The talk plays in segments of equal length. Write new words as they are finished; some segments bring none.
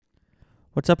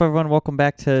What's up, everyone? Welcome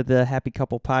back to the Happy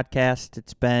Couple podcast.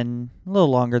 It's been a little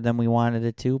longer than we wanted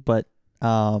it to, but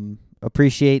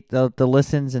appreciate the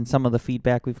listens and some of the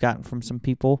feedback we've gotten from some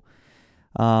people.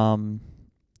 The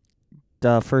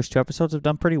first two episodes have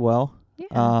done pretty well.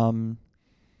 Yeah.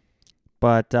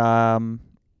 But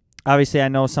obviously I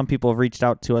know some people have reached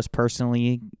out to us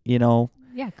personally, about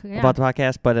the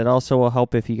podcast, but it also will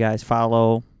help if you guys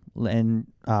follow and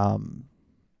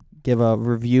give a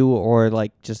review or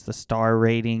like just a star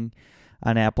rating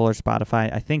on Apple or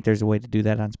Spotify. I think there's a way to do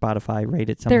that on Spotify. Rate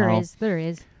it somehow. There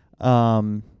is.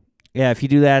 Yeah, if you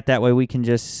do that, that way we can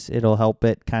it'll help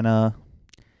it kind of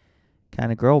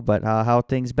grow. But how have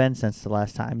things been since the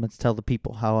last time? Let's tell the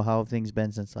people how have things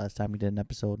been since the last time we did an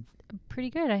episode.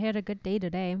 Pretty good. I had a good day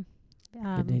today.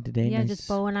 Good day today. Yeah, nice, just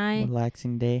Bo and I.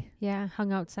 Relaxing day. Yeah,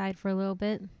 hung outside for a little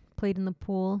bit. Played in the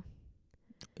pool.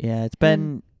 Yeah, it's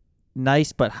been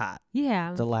nice but hot.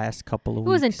 Yeah. The last couple of weeks.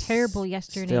 It wasn't terrible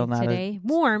yesterday and today.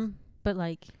 Warm, but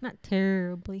like not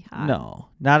terribly hot. No,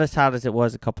 not as hot as it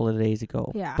was a couple of days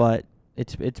ago. Yeah. But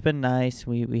it's been nice.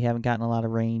 We haven't gotten a lot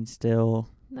of rain still.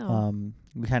 No.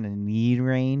 We kind of need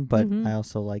rain, but I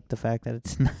also like the fact that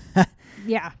it's not.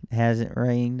 Yeah. Hasn't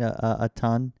rained a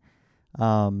ton.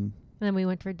 And then we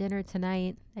went for dinner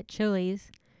tonight at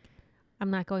Chili's. I'm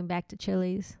not going back to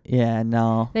Chili's. Yeah,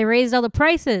 no. They raised all the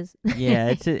prices. Yeah,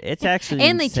 it's actually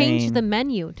and insane. they changed the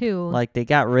menu too. Like they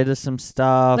got rid of some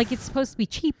stuff. Like it's supposed to be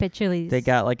cheap at Chili's. They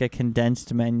got like a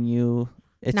condensed menu.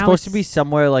 It's Now supposed to be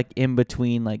somewhere like in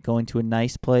between, like going to a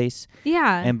nice place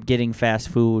and getting fast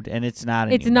food, and it's not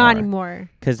anymore. It's not anymore.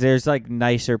 Because there's like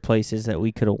nicer places that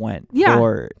we could have went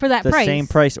for that the price. same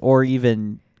price or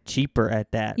even cheaper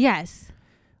at that. Yes.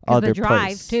 Other the drive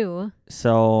place. too.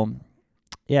 So,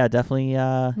 yeah, definitely.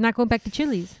 Not going back to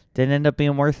Chili's. Didn't end up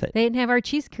being worth it. They didn't have our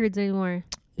cheese curds anymore.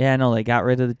 Yeah, no, they got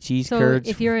rid of the cheese curds. So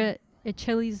if you're a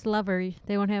Chili's lover,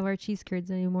 they won't have our cheese curds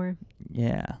anymore.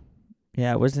 Yeah,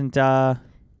 it wasn't all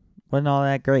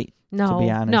that great. No, to be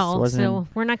honest. no. So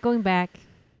we're not going back.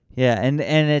 Yeah, and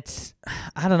it's,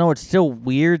 I don't know, it's still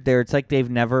weird there. It's like they've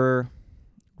never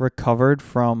recovered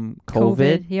from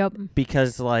COVID. Yep.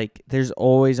 Because like there's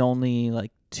always only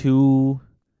like 2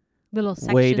 little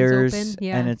sections waiters, open.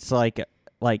 Yeah. and it's like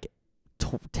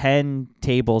 10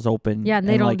 tables open. Yeah, and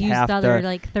they don't like use the other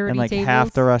like 30 and like tables.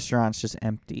 half the restaurant's just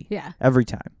empty. Yeah. Every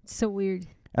time. It's so weird.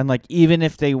 And like even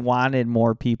if they wanted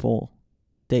more people,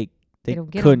 they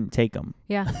couldn't take them.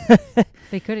 Yeah.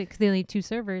 They couldn't because they only need 2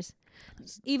 servers.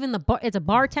 Even it's a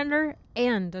bartender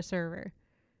and a server.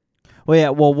 Well, yeah.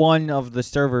 Well, one of the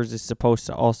servers is supposed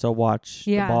to also watch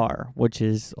the Yeah. bar, which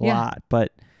is a lot.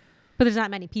 But there's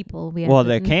not many people.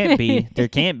 there can't be. There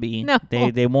can't be. No.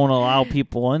 They won't allow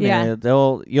people in Yeah.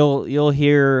 there. You'll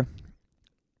hear.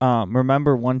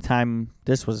 Remember one time,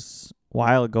 this was a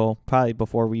while ago, probably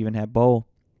before we even had Bo,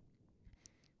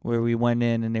 where we went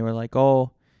in and they were like,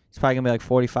 "Oh, it's probably gonna be like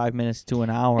 45 minutes to an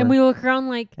hour." And we look around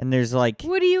like, and there's like,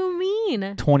 what do you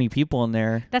mean? 20 people in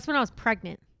there. That's when I was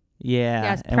pregnant. Yeah,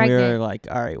 I was and we were pregnant. like,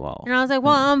 all right, well. And I was like,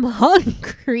 well, I'm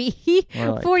hungry.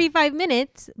 We're like- 45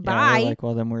 minutes. Yeah, Bye. we're like,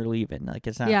 well, then we're leaving. Like,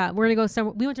 it's not. Yeah, we're going to go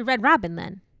somewhere. We went to Red Robin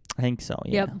then. I think so.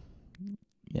 Yeah. Yep.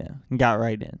 Yeah, and got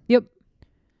right in. Yep.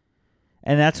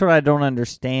 And that's what I don't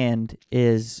understand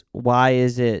is why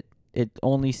is it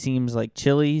only seems like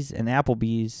Chili's and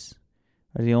Applebee's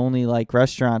are the only like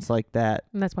restaurants like that.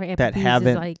 And that's why Applebee's That haven't-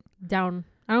 is like down.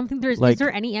 I don't think there's. Like- Is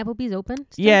there any Applebee's open?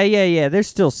 Still? Yeah. There's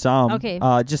still some. Okay.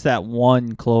 Just that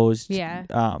one closed. Yeah.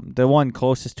 The one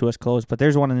closest to us closed, but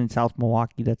there's one in South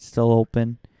Milwaukee that's still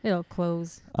open. It'll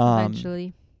close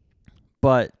eventually.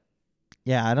 But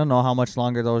yeah, I don't know how much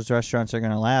longer those restaurants are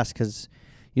going to last because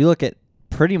you look at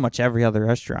pretty much every other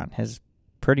restaurant has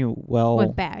pretty well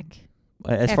Went back.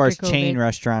 as far as after chain COVID.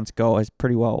 restaurants go, has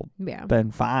pretty well Yeah.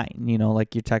 been fine.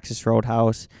 Like your Texas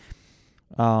Roadhouse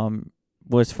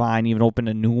was fine. Even opened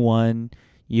a new one.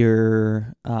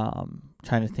 You're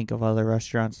trying to think of other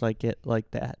restaurants like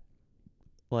that.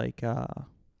 Like I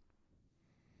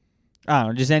don't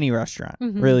know, just any restaurant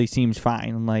really seems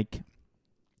fine. Like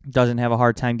doesn't have a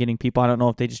hard time getting people. I don't know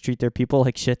if they just treat their people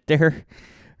like shit there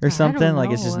or something.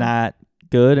 Like it's just not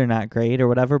good or not great or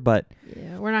whatever, but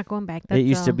Yeah, we're not going back. it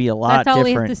used to be a lot that's all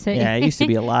different. we have to say. Yeah, it used to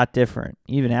be a lot different.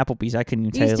 Even Applebee's, I couldn't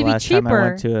even It tell you used the to be last time I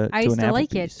went cheaper. to I used an to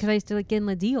like it Applebee's. because I used to like getting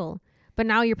the deal. But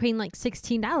now you're paying like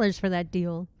 $16 for that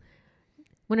deal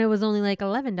when it was only like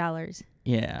 $11.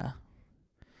 Yeah.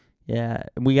 Yeah.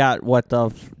 We got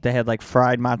they had like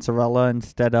fried mozzarella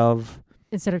instead of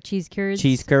cheese curds.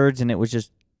 cheese curds, and it was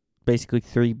just basically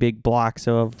 3 big blocks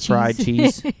of fried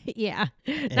cheese. Yeah.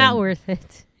 Not worth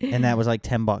it. And that was like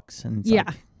 $10. And it's Yeah.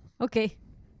 like, Okay.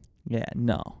 yeah,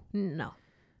 no. No.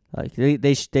 Like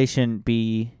they shouldn't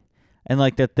be. And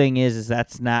like the thing is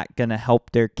that's not gonna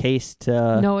help their case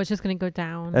to. No, it's just gonna go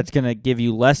down. That's gonna give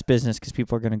you less business because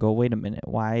people are gonna go, wait a minute,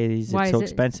 why is it so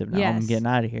expensive now? Yes. I'm getting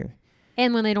out of here.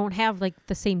 And when they don't have like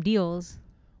the same deals.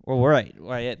 Well, right,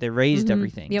 they raised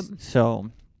everything. Yep. So,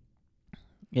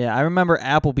 yeah, I remember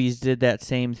Applebee's did that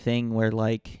same thing where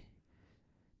like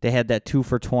they had that 2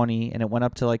 for $20 and it went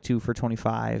up to like 2 for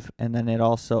 $25, and then they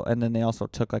also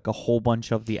took like a whole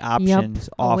bunch of the options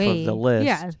off of the list.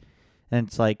 Yeah. And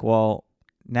it's like, well,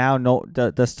 now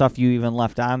the stuff you even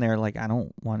left on there, like I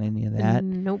don't want any of that.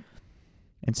 Nope.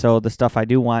 And so the stuff I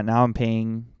do want, now I'm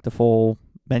paying the full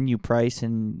menu price,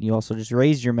 and you also just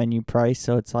raised your menu price,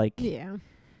 so it's like, yeah,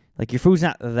 like your food's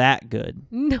not that good.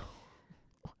 No.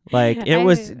 Like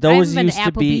those used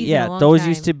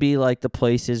to be like the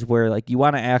places where like you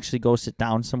want to actually go sit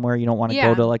down somewhere. You don't want to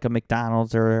go to like a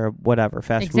McDonald's or whatever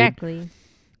fast food. Exactly.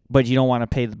 But you don't want to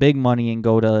pay the big money and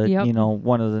go to,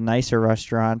 one of the nicer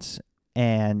restaurants.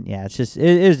 And, yeah, it's just, it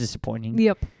is disappointing.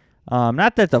 Yep.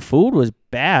 Not that the food was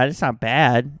bad. It's not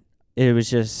bad. It was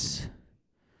just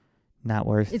not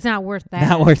worth. It's not worth that.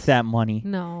 Not worth that money.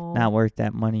 No. Not worth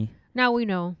that money. Now we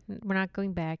know. We're not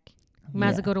going back.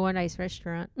 Might as well go to a nice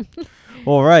restaurant.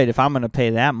 Well, right. If I'm going to pay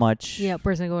that much. Yeah,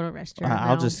 we're going to go to a restaurant.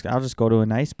 I'll just go to a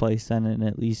nice place then and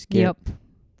at least get.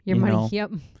 Your money.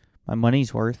 Yep. My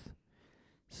money's worth.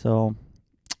 So,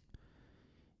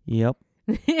 yep.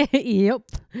 Yep.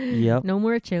 No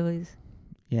more Chili's.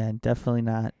 Yeah, definitely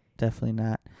not.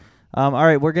 All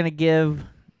right, we're going to give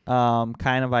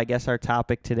kind of, I guess, our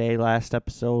topic today. Last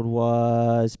episode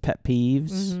was pet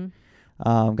peeves.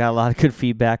 Mm-hmm. Got a lot of good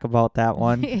feedback about that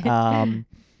one.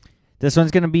 This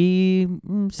one's going to be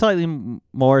slightly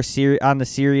more on the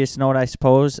serious note, I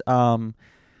suppose.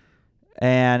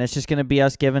 And it's just going to be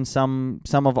us giving some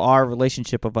of our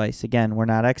relationship advice. Again, we're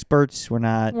not experts. We're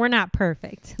not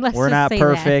perfect. We're not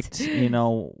perfect.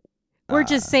 That. We're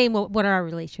just saying what our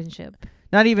relationship.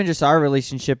 Not even just our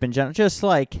relationship in general. Just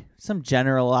like some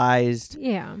generalized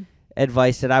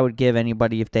advice that I would give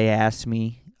anybody if they asked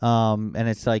me. And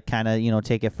it's like kind of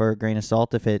take it for a grain of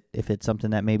salt. If it's something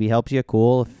that maybe helps you,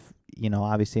 cool. If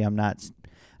obviously I'm not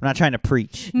trying to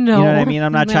preach. No. You know what I mean?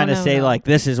 I'm not trying to say, like,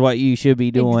 this is what you should be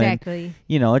doing. Exactly.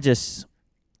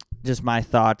 Just my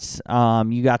thoughts.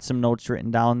 You got some notes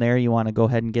written down there. You want to go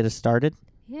ahead and get us started?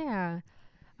 Yeah.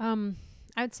 I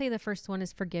would say the first one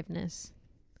is forgiveness.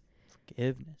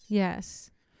 Forgiveness?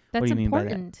 Yes. That's what do you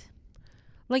important. Mean by that?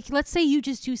 Like, let's say you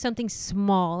just do something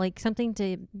small, like something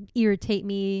to irritate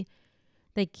me.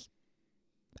 Like,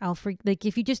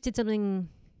 if you just did something,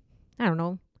 I don't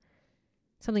know,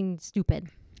 something stupid.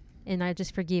 And I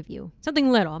just forgive you.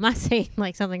 Something little. I'm not saying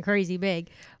like something crazy big.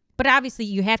 But obviously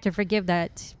you have to forgive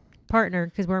that partner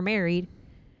because we're married.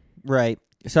 Right.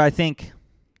 So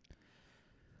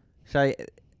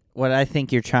what I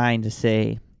think you're trying to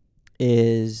say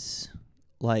is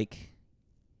like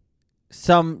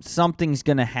something's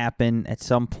going to happen at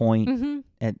some point,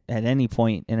 at any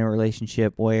point in a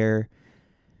relationship where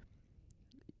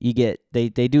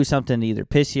they do something to either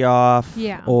piss you off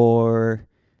or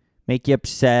make you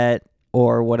upset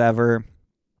or whatever.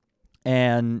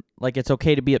 And like it's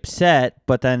okay to be upset,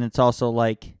 but then it's also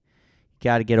like you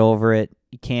got to get over it.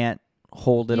 You can't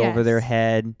hold it over their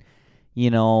head.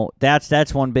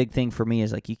 That's one big thing for me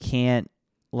is like you can't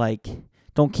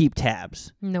don't keep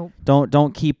tabs. Nope.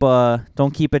 Don't keep a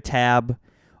tab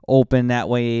open. That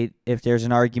way if there's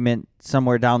an argument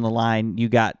somewhere down the line, you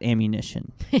got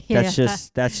ammunition. That's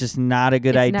just not a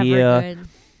good idea. Never good.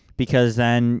 Because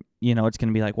then it's going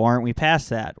to be like, well, aren't we past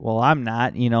that? Well, I'm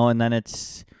not, and then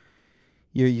it's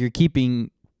you're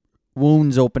keeping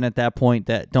wounds open at that point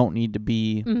that don't need to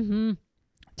be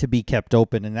kept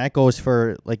open. And that goes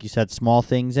for, like you said, small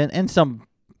things and some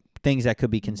things that could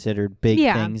be considered big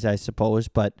things, I suppose.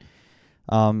 But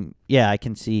I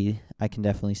can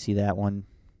definitely see that one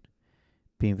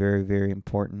being very, very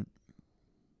important.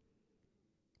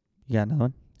 You got another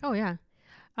one? Oh yeah.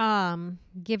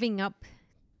 Giving up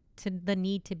to the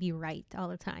need to be right all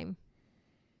the time.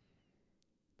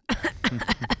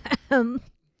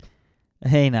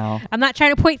 Hey now. I'm not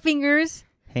trying to point fingers.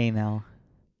 Hey now.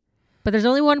 But there's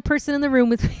only one person in the room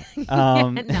with me.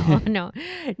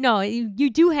 No. You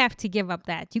do have to give up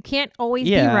that. You can't always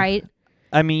be right.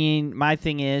 I mean, my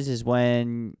thing is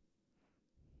when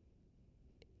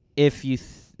if you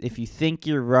think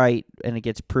you're right and it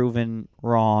gets proven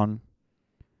wrong,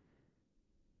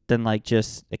 then like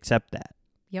just accept that.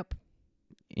 Yep.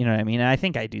 You know what I mean? And I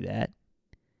think I do that.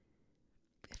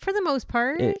 For the most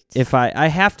part. If I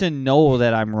have to know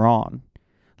that I'm wrong.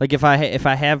 Like if I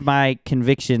have my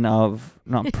conviction of,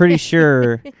 no, I'm pretty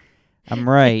sure I'm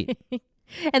right,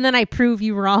 and then I prove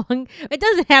you wrong. It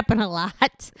doesn't happen a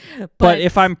lot. But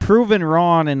if I'm proven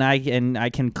wrong and I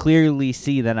can clearly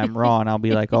see that I'm wrong, I'll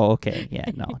be like, oh, okay,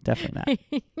 yeah, no, definitely not.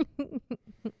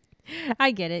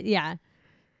 I get it. Yeah.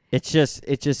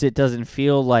 It doesn't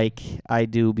feel like I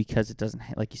do because it doesn't,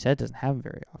 like you said, it doesn't happen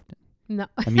very often. No.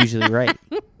 I'm usually right.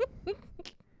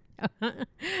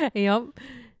 Yep.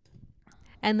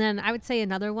 And then I would say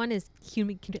another one is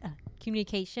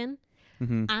communication.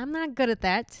 Mm-hmm. I'm not good at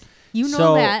that. You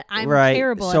know that. I'm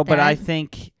terrible at that. But I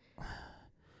think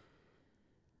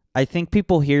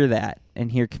people hear that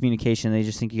and hear communication. They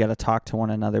just think you got to talk to one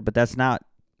another. But that's not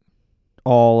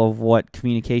all of what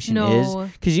communication is.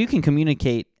 Because you can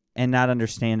communicate and not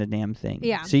understand a damn thing.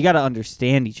 Yeah. So you got to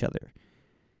understand each other.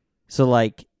 So,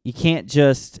 like, you can't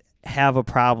just have a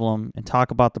problem and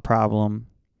talk about the problem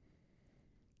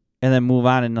and then move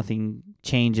on and nothing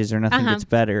changes or nothing gets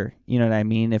better. You know what I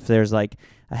mean? If there's, like,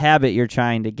 a habit you're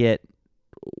trying to get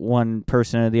one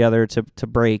person or the other to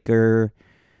break or,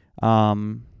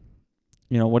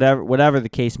 whatever the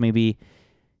case may be,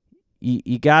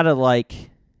 you got to, like,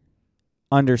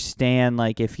 understand,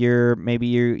 like, if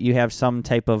you have some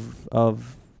type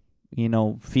of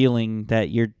feeling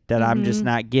that I'm just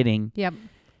not getting. Yep.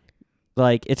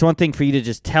 Like, it's one thing for you to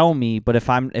just tell me, but if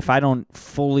I don't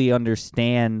fully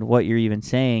understand what you're even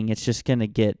saying, it's just gonna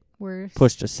get worse,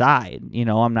 pushed aside.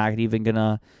 I'm not even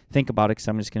gonna think about it because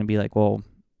I'm just gonna be like, well,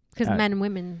 because men and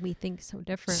women, we think so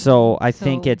different. So I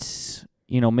think it's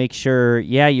make sure,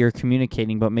 you're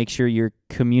communicating, but make sure you're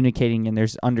communicating and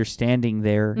there's understanding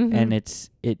there, and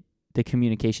the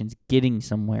communication's getting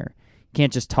somewhere. You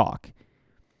can't just talk,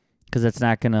 because it's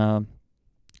not gonna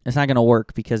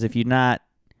work. Because if you're not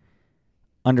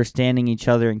understanding each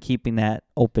other and keeping that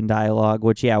open dialogue,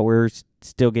 which we're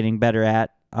still getting better at,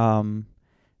 I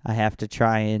have to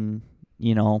try and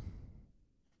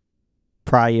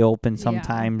pry you open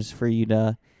sometimes for you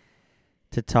to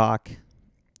talk.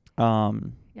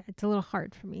 It's a little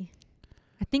hard for me.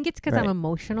 I think it's because I'm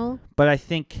emotional. But I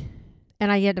think,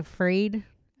 and I get afraid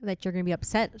that you're gonna be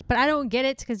upset. But I don't get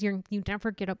it because you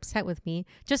never get upset with me.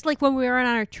 Just like when we were on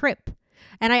our trip,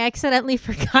 and I accidentally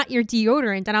forgot your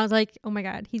deodorant, and I was like, oh my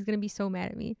God, he's gonna be so mad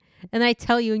at me. And then I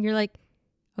tell you, and you're like,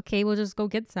 okay, we'll just go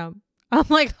get some. I'm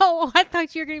like, oh, I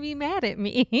thought you were gonna be mad at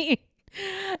me.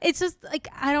 It's just like,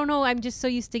 I don't know. I'm just so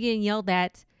used to getting yelled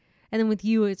at, and then with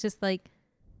you, it's just like,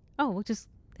 oh, it's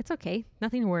okay,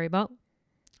 nothing to worry about.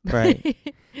 Right.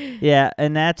 Yeah,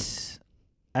 and that's,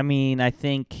 I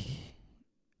think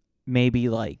maybe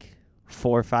like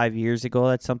 4 or 5 years ago,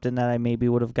 that's something that I maybe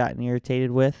would have gotten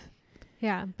irritated with.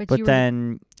 Yeah, but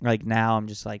then like now I'm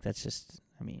just like, that's just,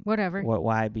 whatever.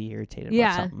 Why be irritated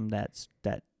about something that's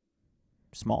that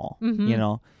small,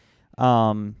 And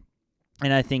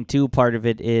I think too, part of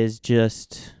it is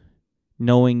just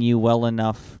knowing you well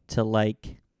enough to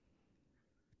like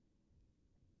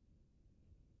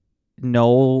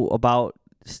know about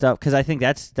stuff, because I think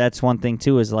that's one thing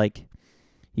too, is like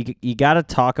you got to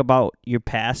talk about your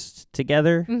past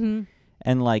together,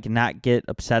 and like not get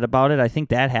upset about it. I think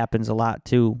that happens a lot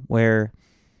too, where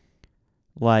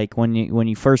like when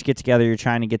you first get together, you're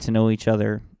trying to get to know each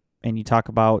other, and you talk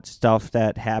about stuff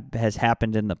that has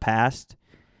happened in the past,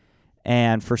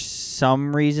 and for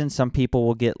some reason some people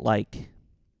will get like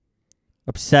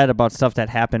upset about stuff that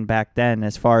happened back then,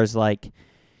 as far as like,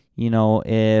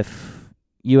 if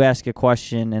you ask a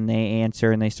question and they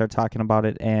answer and they start talking about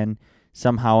it, and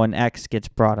somehow an ex gets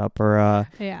brought up or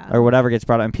whatever gets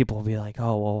brought up, and people will be like,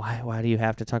 oh, well, why do you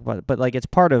have to talk about it? But like, it's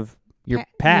part of your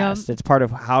past. It's part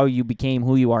of how you became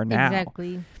who you are now.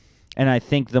 Exactly. And I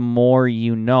think the more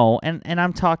you know, and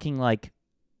I'm talking like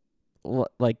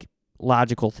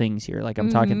logical things here. Like I'm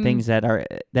talking things that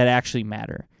actually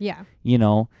matter. Yeah.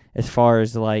 As far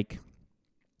as like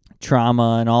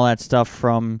trauma and all that stuff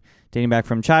from dating back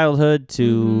from childhood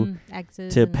to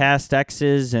exes to past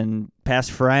exes and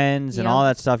past friends and all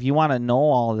that stuff. You want to know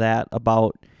all that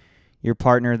about your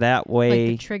partner, that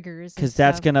way, like the triggers, because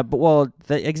that's gonna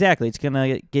exactly, it's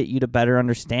gonna get you to better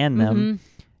understand them,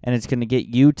 and it's gonna get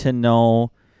you to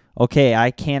know, okay,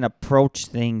 I can't approach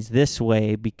things this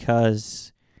way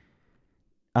because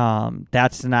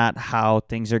that's not how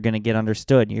things are gonna get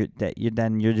understood.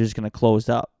 You're just gonna close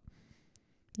up.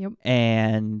 Yep.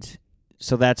 And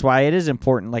so that's why it is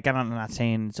important. Like, I'm not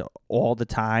saying it's all the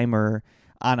time, or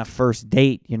on a first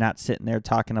date, you're not sitting there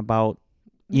talking about,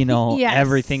 yes,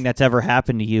 everything that's ever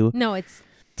happened to you. No, it's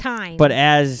time. But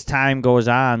as time goes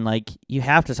on, like, you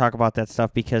have to talk about that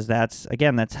stuff, because that's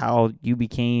how you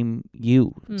became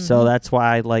you. So that's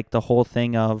why, like, the whole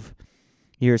thing of,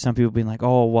 you hear some people being like,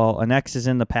 oh, well, an ex is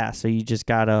in the past, so you just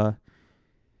gotta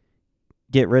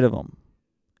get rid of them.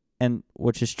 and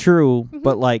which is true,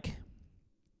 but like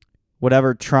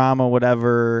whatever trauma,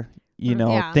 whatever,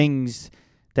 things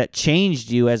that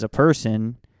changed you as a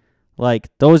person, like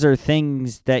those are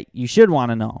things that you should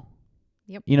want to know.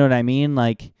 Yep. You know what I mean?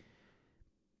 Like,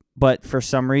 but for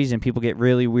some reason people get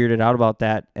really weirded out about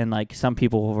that. And like some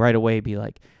people will right away be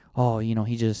like, oh,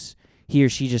 he or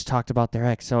she just talked about their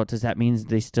ex. So does that mean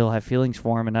they still have feelings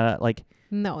for him? And like,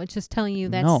 no, it's just telling you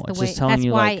that's no, the way. That's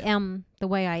why I am the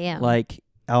way I am. Like,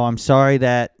 oh, I'm sorry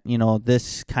that,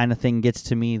 this kind of thing gets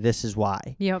to me. This is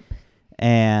why. Yep.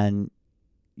 And,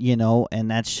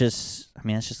 and that's just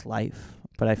life.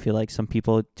 But I feel like some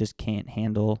people just can't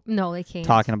handle they can't.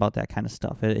 talking about that kind of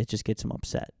stuff. It just gets them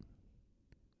upset.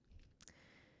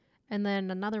 And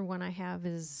then another one I have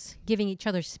is giving each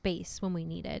other space when we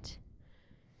need it.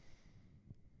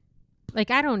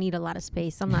 Like, I don't need a lot of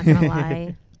space. I'm not going to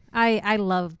lie. I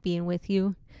love being with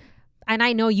you. And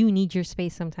I know you need your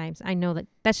space sometimes. I know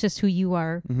that's just who you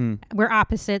are. Mm-hmm. We're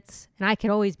opposites. And I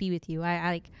could always be with you. I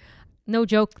like, no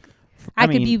joke. I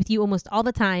could be with you almost all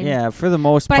the time. Yeah, for the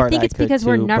most part. But I think it's because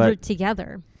we're never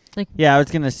together. Like, yeah, I was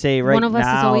gonna say right now. One of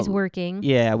us is always working.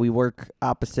 Yeah, we work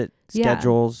opposite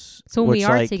schedules. So when we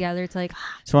are together, it's like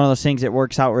it's one of those things that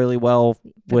works out really well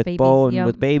with babies, Bo and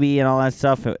with baby and all that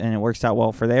stuff, and it works out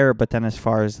well for there. But then as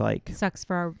far as like sucks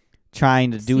for our trying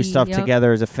to do stuff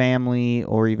together as a family,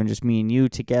 or even just me and you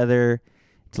together,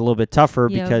 it's a little bit tougher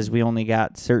because we only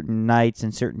got certain nights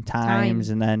and certain times,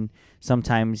 and then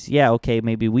sometimes,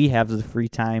 maybe we have the free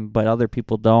time, but other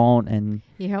people don't, and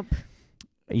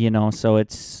so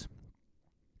it's,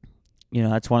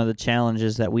 that's one of the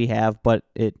challenges that we have, but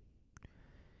it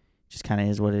just kind of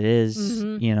is what it is,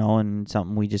 and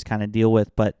something we just kind of deal with.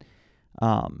 But,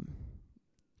 I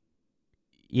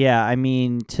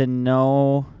mean, to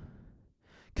know,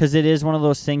 because it is one of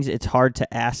those things, it's hard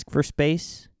to ask for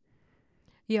space.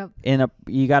 Yep.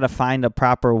 You got to find a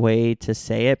proper way to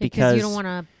say it because you don't want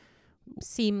to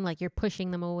seem like you're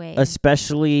pushing them away.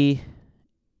 Especially,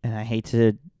 and I hate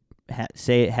to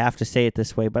have to say it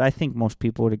this way, but I think most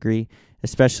people would agree,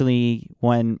 especially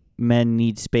when men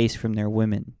need space from their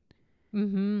women.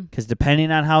 Because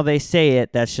depending on how they say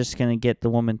it, that's just going to get the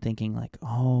woman thinking like,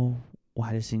 oh,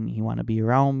 why doesn't he want to be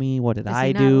around me? What did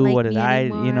I do? Like what did I,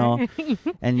 anymore?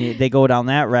 And they go down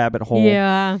that rabbit hole.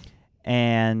 Yeah.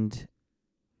 And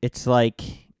it's like,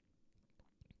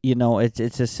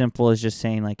 it's as simple as just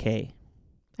saying like, hey,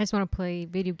 I just want to play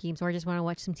video games, or I just want to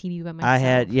watch some TV by myself. I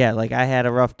had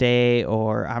a rough day,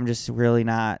 or I'm just really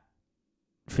not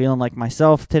feeling like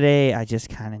myself today. I just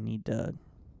kind of need to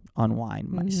unwind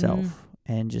myself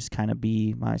and just kind of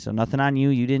be myself. Nothing on you.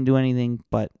 You didn't do anything,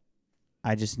 but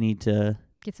I just need to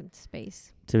get some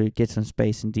space. To get some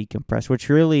space and decompress, which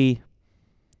really,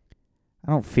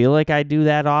 I don't feel like I do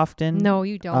that often. No,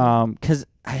 you don't. Because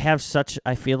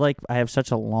I feel like I have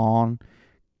such a long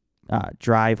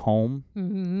drive home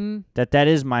that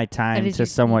is my time to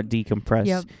somewhat decompress.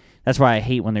 Yep. That's why I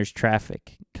hate when there's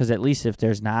traffic, because at least if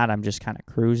there's not, I'm just kind of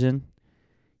cruising,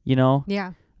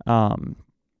 Yeah.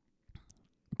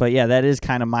 But yeah, that is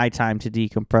kind of my time to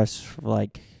decompress,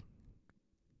 like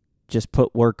just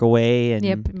put work away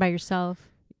and by yourself.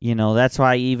 That's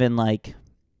why even like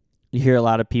you hear a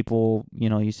lot of people,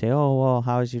 you say, oh, well,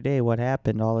 how was your day? What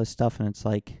happened? All this stuff. And it's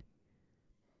like,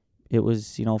 it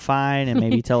was, fine, and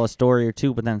maybe tell a story or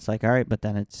two, but then it's like, all right, but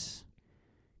then it's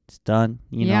done,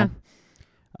 know?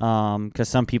 Because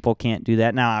some people can't do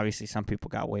that. Now, obviously, some people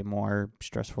got way more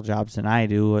stressful jobs than I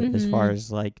do as far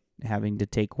as like having to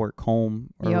take work home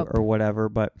or whatever.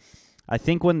 But I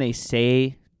think when they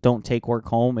say don't take work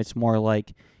home, it's more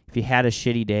like if you had a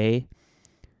shitty day,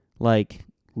 like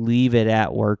leave it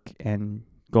at work and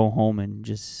go home and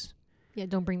just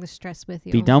don't bring the stress with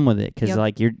you. Be done with it, because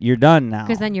like you're done now.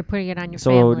 Because then you're putting it on your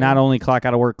family. So not only clock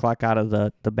out of work, clock out of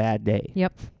the bad day.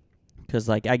 Yep. Because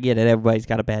like I get it, everybody's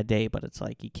got a bad day, but it's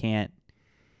like you can't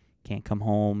come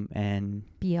home and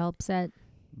be all upset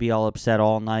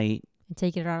all night and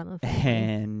take it out on the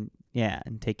family.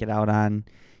 and take it out on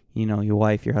your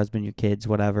wife, your husband, your kids,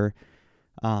 whatever.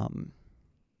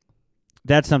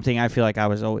 That's something I feel like I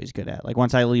was always good at. Like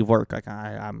once I leave work, like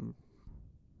I'm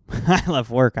I left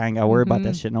work, I ain't got to worry about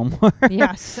that shit no more.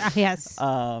 Yes.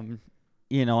 And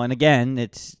again,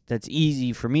 that's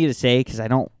easy for me to say because I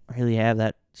don't really have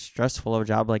that stressful of a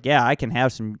job. Like, yeah, I can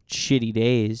have some shitty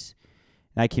days.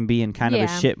 I can be in kind of a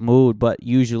shit mood, but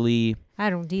usually I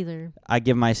don't either. I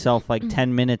give myself like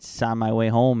 10 minutes on my way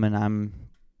home, and I'm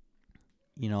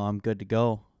good to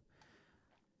go.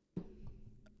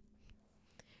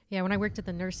 Yeah, when I worked at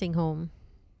the nursing home,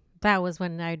 that was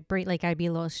when I'd be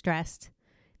a little stressed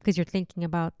because you're thinking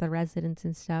about the residents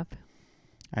and stuff.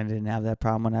 I didn't have that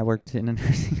problem when I worked in a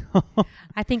nursing home.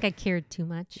 I think I cared too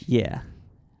much. Yeah.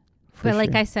 But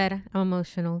like I said, I'm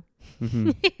emotional.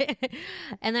 Mm-hmm.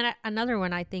 And then another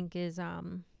one I think is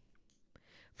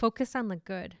focus on the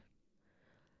good.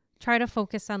 Try to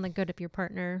focus on the good of your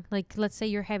partner. Like, let's say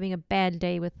you're having a bad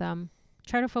day with them.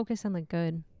 Try to focus on the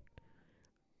good.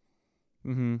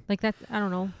 Mm-hmm. Like that, I don't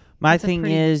know. My thing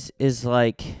is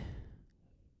like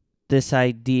this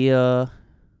idea,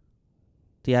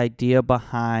 the idea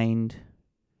behind,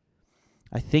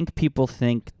 I think people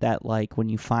think that like when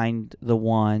you find the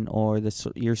one or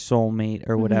your soulmate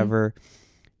or whatever,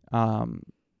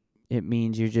 it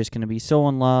means you're just going to be so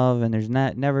in love and there's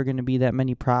never going to be that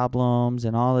many problems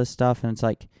and all this stuff. And it's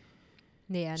like,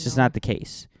 it's just not the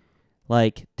case.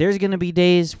 Like, there's going to be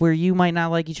days where you might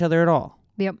not like each other at all.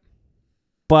 Yep.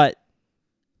 But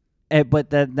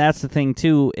that's the thing,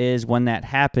 too, is when that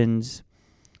happens,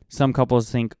 some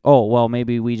couples think, oh, well,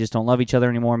 maybe we just don't love each other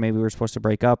anymore. Maybe we're supposed to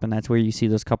break up. And that's where you see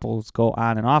those couples go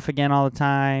on and off again all the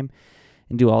time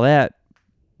and do all that.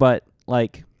 But,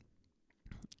 like,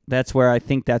 that's where I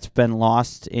think that's been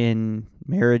lost in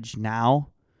marriage now,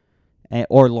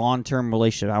 or long-term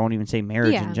relationship. I won't even say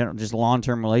marriage in general, just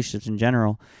long-term relationships in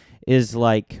general, is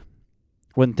like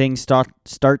when things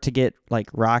start to get like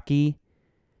rocky,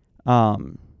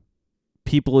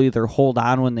 people either hold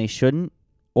on when they shouldn't,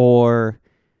 or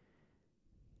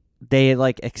they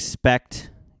like expect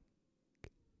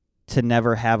to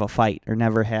never have a fight or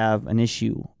never have an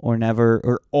issue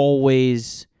or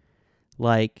always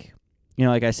like, you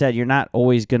know, like I said, you're not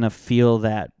always going to feel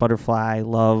that butterfly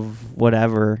love,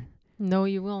 whatever. No,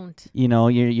 you won't. You know,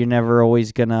 you're never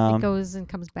always going to. It goes and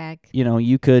comes back. You know,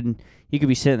 you could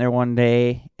be sitting there one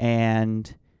day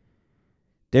and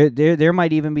there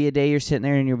might even be a day you're sitting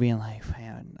there and you're being like,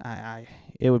 man,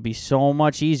 it would be so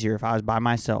much easier if I was by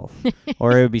myself.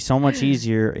 Or it would be so much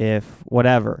easier if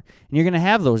whatever. And you're going to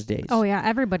have those days. Oh, yeah,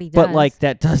 everybody does. But, like,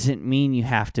 that doesn't mean you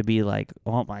have to be like,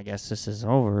 well, I guess this is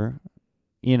over.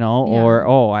 You know, or,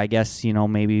 oh, I guess, you know,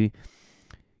 maybe,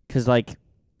 because, like,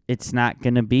 it's not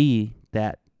going to be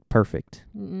that perfect,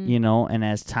 you know, and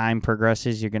as time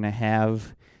progresses, you're going to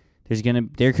have,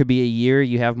 there could be a year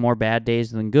you have more bad days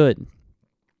than good,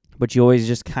 but you always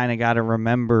just kind of got to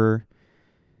remember,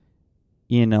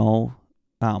 you know,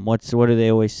 what do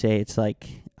they always say? It's like,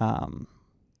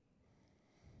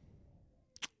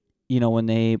 you know,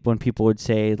 when people would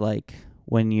say, like,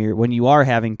 when you are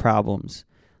having problems,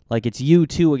 like, it's you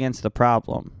two against the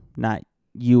problem, not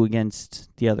you against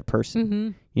the other person. Mm-hmm.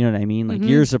 You know what I mean? Like,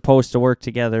 you're supposed to work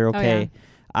together. Okay, oh, yeah.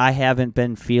 I haven't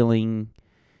been feeling,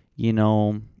 you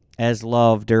know, as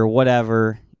loved or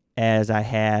whatever as I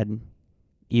had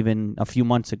even a few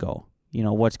months ago. You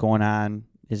know, what's going on?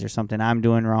 Is there something I'm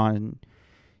doing wrong? And,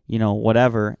 you know,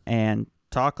 whatever. And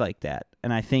talk like that.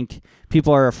 And I think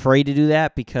people are afraid to do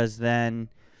that because then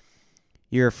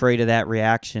you're afraid of that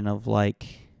reaction of,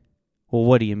 like, well,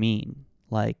 what do you mean?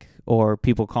 Like, or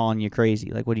people calling you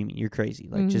crazy. Like, what do you mean? You're crazy.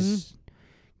 Like, just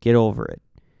get over it.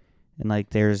 And, like,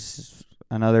 there's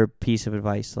another piece of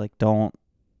advice. Like, don't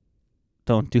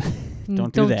do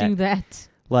that.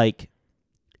 Like,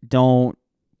 don't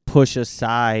push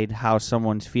aside how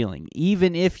someone's feeling.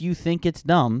 Even if you think it's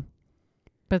dumb.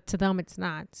 But to them, it's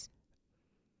not.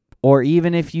 Or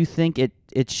even if you think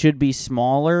it should be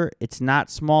smaller, it's not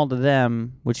small to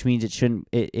them, which means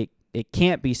it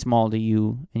can't be small to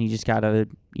you, and you just got to,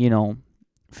 you know,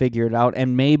 figure it out.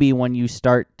 And maybe when you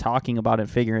start talking about it,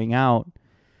 figuring out,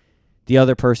 the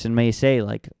other person may say,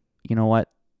 like, you know what,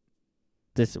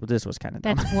 this was kind of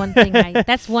dumb.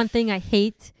 That's one thing I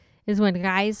hate is when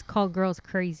guys call girls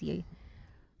crazy.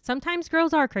 Sometimes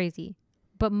girls are crazy,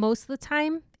 but most of the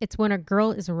time it's when a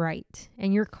girl is right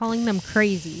and you're calling them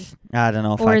crazy. I don't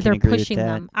know if I can agree with that. Or they're pushing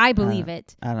them. I believe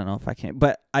it. I don't know if I can,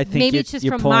 but I think maybe it's just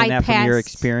you're from pulling my that past. from your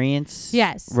experience.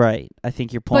 Yes. Right. I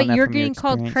think you're pulling that from your experience. But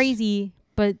you're getting called crazy,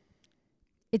 but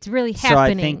it's really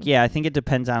happening. So I think it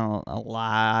depends on a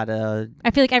lot of...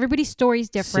 I feel like everybody's story is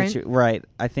different. Right.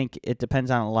 I think it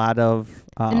depends on a lot of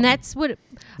and that's what...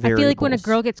 variables. I feel like when a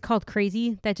girl gets called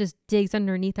crazy, that just digs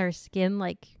underneath our skin,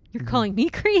 like, you're calling me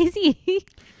crazy.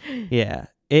 Yeah.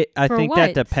 I think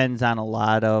that depends on a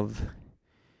lot of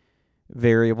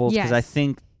variables, because I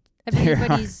think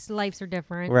everybody's lives are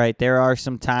different. Right. There are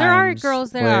some times there are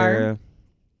girls that where,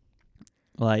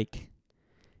 like,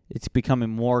 it's becoming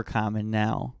more common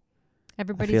now.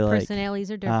 Everybody's personalities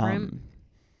are different.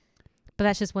 But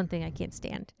that's just one thing I can't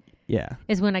stand. Yeah.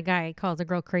 Is when a guy calls a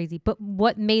girl crazy. But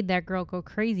what made that girl go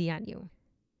crazy on you?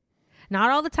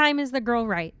 Not all the time is the girl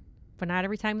right, but not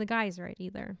every time the guy is right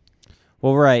either.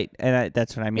 Well, right, and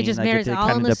that's what I mean. It just like matters it all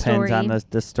kind in of the depends story. on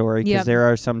the story, because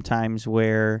there are some times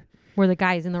where where the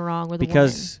guy's in the wrong or the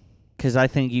woman. Because I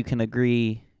think you can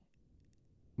agree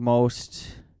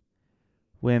most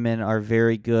women are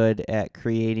very good at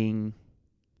creating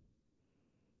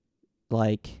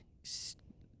like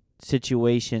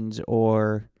situations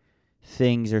or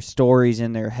things or stories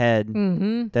in their head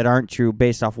that aren't true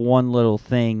based off one little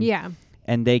thing. Yeah.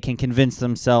 And they can convince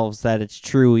themselves that it's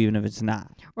true even if it's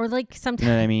not. Or like sometimes, you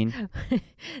know what I mean?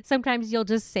 Sometimes you'll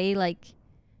just say like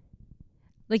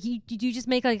you just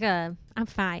make like a, I'm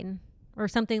fine. Or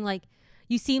something like,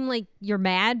 you seem like you're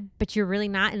mad, but you're really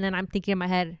not. And then I'm thinking in my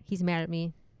head, he's mad at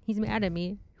me. He's mad at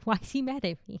me. Why is he mad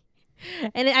at me?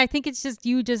 And I think it's just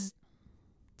you just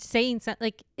saying something,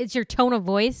 like it's your tone of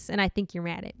voice. And I think you're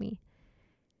mad at me.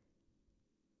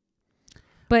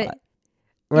 But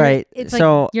right. It's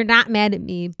so like, you're not mad at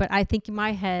me, but I think in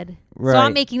my head. Right. So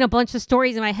I'm making a bunch of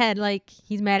stories in my head, like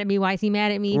he's mad at me. Why is he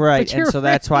mad at me? Right. And so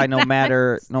that's why no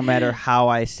matter how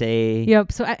I say.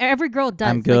 Yep. So every girl does.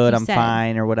 I'm good. Like I'm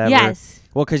fine or whatever. Yes.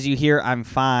 Well, because you hear I'm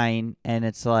fine, and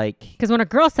it's like. Because when a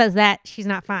girl says that, she's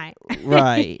not fine.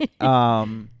 Right.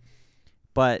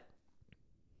 But,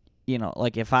 you know,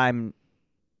 like if I'm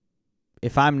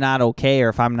not okay or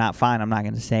if I'm not fine, I'm not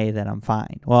going to say that I'm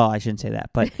fine. Well, I shouldn't say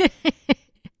that, but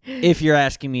if you're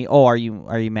asking me, oh, are you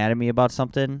mad at me about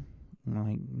something? I'm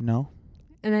like, no.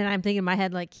 And then I'm thinking in my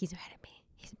head, like, he's mad at me.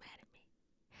 He's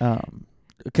mad at me.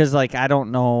 Because like I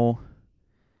don't know,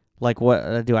 like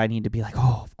what do I need to be like?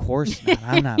 Oh, of course not.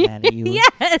 I'm not mad at you.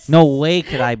 Yes. No way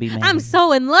could I be mad. I'm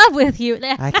so in love with you.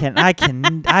 I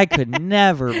could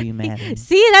never be mad at you.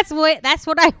 See, that's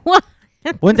what I want.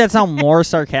 Wouldn't that sound more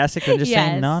sarcastic than just yes.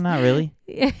 saying no, not really?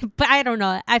 But I don't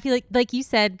know. I feel like you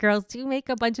said, girls do make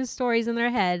a bunch of stories in their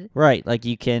head. Right. Like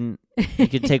you can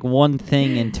take one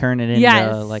thing and turn it into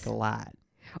yes. like a lot.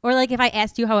 Or like if I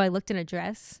asked you how I looked in a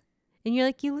dress and you're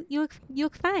like, you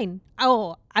look fine.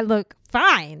 Oh, I look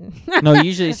fine. No, you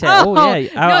usually say, oh yeah.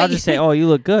 I'll just say, oh, you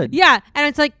look good. Yeah. And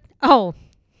it's like, oh,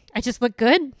 I just look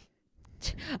good.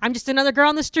 I'm just another girl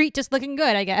on the street just looking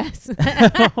good, I guess.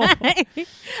 I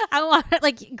want,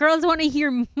 like, girls want to hear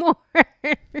more.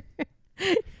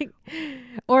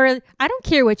 Or I don't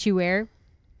care what you wear.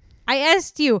 I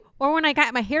asked you. Or when I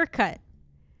got my hair cut.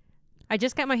 I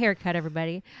just got my hair cut,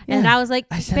 everybody. Yeah. And I was like,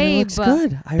 babe, it looks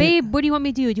good. Babe, what do you want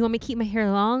me to do? Do you want me to keep my hair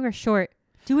long or short?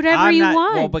 Do whatever you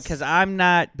want. Well,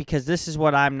 because this is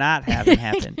what I'm not having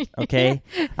happen. Okay?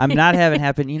 I'm not having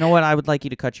happen. You know what? I would like you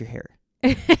to cut your hair.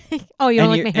 Oh, you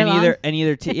don't like my hair long? And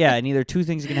either two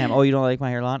things can happen. Oh, you don't like my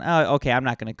hair long? Oh, okay, I'm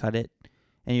not going to cut it.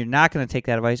 And you're not going to take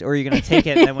that advice, or you're going to take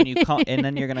it, and then when you come, and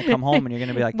then you're going to come home, and you're going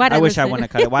to be like, I wish I wouldn't have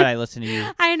cut it. Why did I listen to you?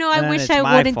 I know. I wish I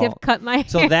wouldn't have cut my hair.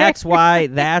 So that's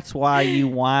why you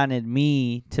wanted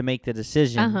me to make the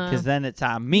decision, because then it's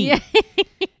on me. Yeah.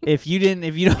 If you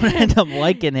don't end up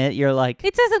liking it, you're like,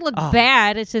 it doesn't look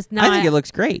bad. It's just not. I think it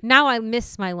looks great. Now I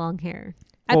miss my long hair.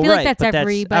 I feel like that's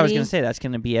everybody. I was going to say that's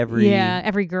going to be every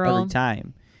girl every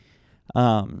time.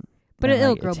 But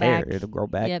it'll grow back. It'll grow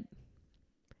back. Yep.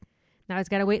 Now it's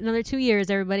got to wait another 2 years,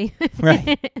 everybody.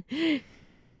 Right.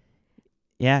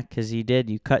 Yeah, because you did.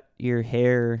 You cut your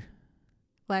hair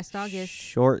last August.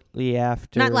 Shortly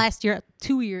after. Not last year.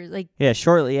 2 years.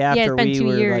 Shortly after we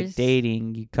were years. Like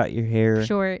dating, you cut your hair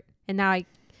short, and now I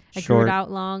grew it out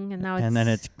long, and now it's. And then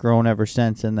it's grown ever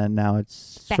since, and then now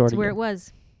it's back short to where again. it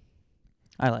was.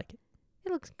 I like it.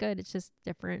 It looks good. It's just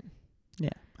different. Yeah,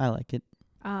 I like it.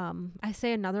 I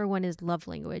say another one is love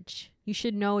language. You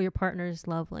should know your partner's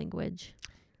love language.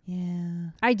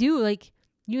 Yeah. I do. Like,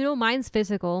 mine's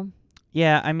physical.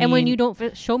 Yeah, I mean. And when you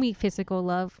don't show me physical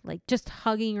love, like just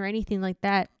hugging or anything like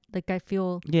that, like I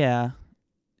feel. Yeah.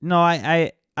 No,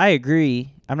 I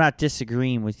agree. I'm not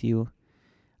disagreeing with you.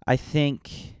 I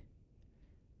think.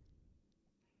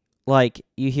 Like,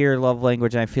 you hear love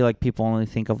language, and I feel like people only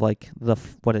think of, like, the,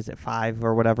 5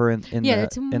 or whatever in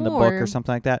the book or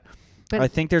something like that. But I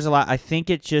think there's a lot. I think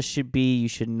it just should be, you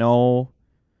should know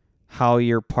how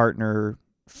your partner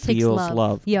feels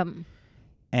love. Yep.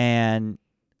 And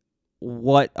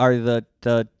what are the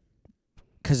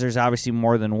because there's obviously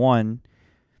more than one,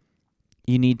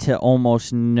 you need to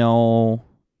almost know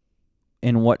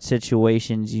in what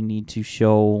situations you need to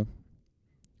show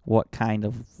what kind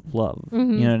of love.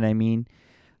 Mm-hmm. You know what I mean?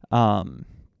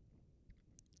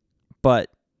 But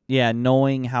yeah,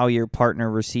 knowing how your partner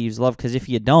receives love, because if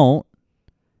you don't,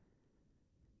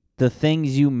 the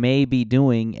things you may be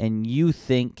doing and you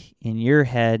think in your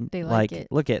head, they like it.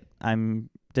 Look at,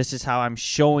 this is how I'm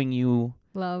showing you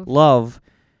love,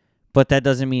 but that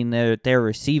doesn't mean they're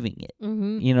receiving it.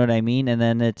 Mm-hmm. You know what I mean? And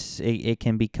then it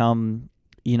can become,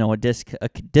 a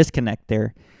disconnect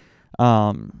there.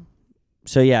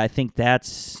 So yeah, I think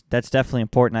that's definitely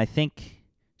important. I think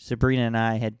Sabrina and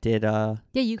I did yeah,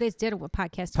 you guys did a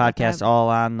podcast all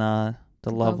on the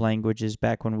love languages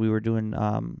back when we were doing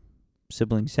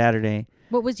Sibling Saturday.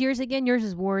 What was yours again? Yours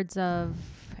is words of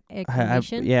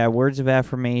affirmation. Words of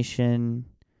affirmation.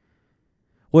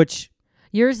 Which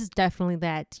yours is definitely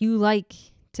that you like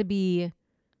to be.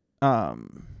 Oh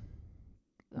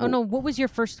no! What was your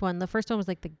first one? The first one was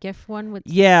like the gift one.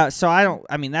 So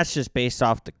I mean, that's just based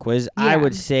off the quiz. Yeah. I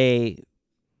would say,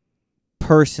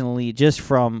 personally, just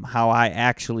from how I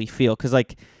actually feel, because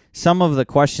like some of the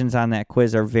questions on that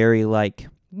quiz are very like.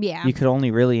 Yeah. You could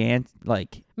only really answer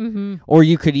or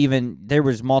you could even, there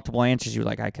was multiple answers. You're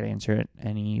like, I could answer it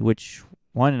any which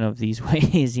one of these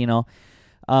ways, you know.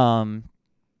 I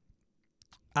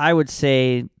would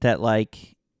say that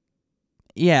like,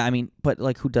 yeah, I mean, but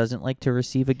like who doesn't like to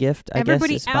receive a gift?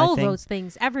 Everybody, all those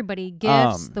things. Everybody,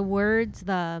 gifts, the words,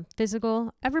 the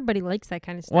physical. Everybody likes that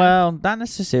kind of stuff. Well, not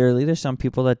necessarily. There's some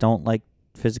people that don't like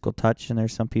physical touch, and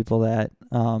there's some people that,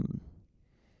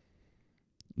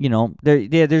 you know,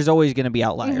 there's always going to be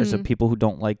outliers of people who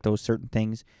don't like those certain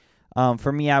things.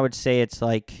 For me, I would say it's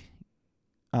like,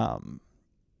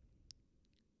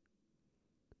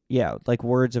 like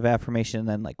words of affirmation and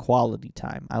then like quality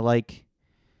time. I like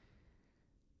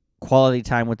quality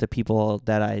time with the people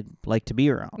that I like to be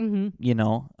around, you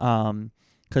know,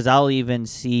 because I'll even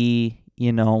see,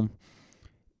 you know,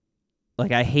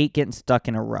 like I hate getting stuck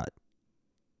in a rut.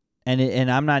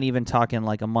 And I'm not even talking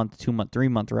like a month, 2 month, 3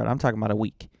 month rut. I'm talking about a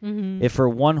week. If for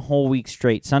one whole week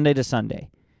straight, Sunday to Sunday,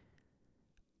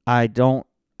 I do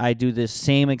this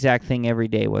same exact thing every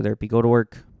day, whether it be go to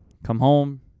work, come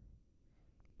home,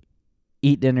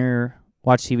 eat dinner,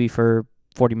 watch TV for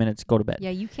 40 minutes, go to bed.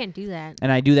 Yeah, you can't do that.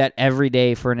 And I do that every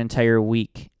day for an entire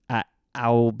week. I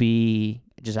will be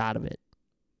just out of it.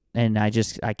 And I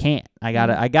can't. I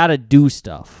gotta do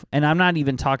stuff. And I'm not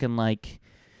even talking like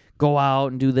go out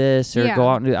and do this or go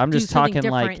out and do. I'm just talking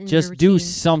like just do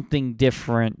something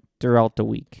different throughout the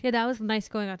week. Yeah, that was nice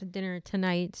going out to dinner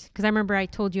tonight because I remember I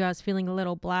told you I was feeling a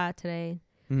little blah today,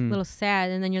 a little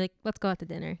sad, and then you're like, "Let's go out to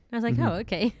dinner." I was like, "Oh,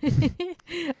 okay,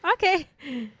 okay."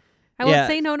 I won't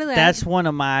say no to that. That's one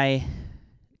of my.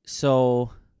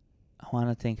 So, I want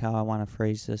to think how I want to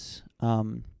phrase this.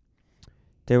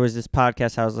 There was this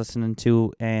podcast I was listening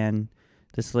to, and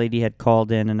this lady had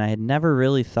called in, and I had never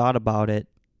really thought about it.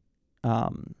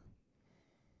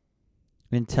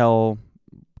 Until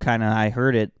kind of I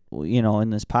heard it, you know, in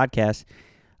this podcast.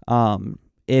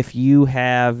 If you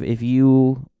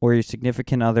or your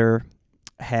significant other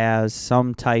has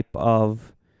some type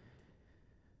of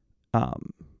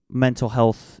mental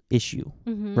health issue,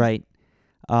 right?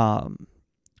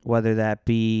 Whether that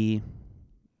be,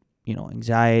 you know,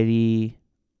 anxiety,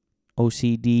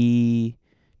 OCD,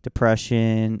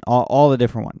 depression, all the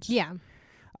different ones. Yeah.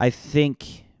 I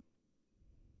think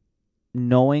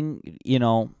knowing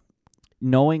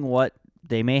what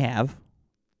they may have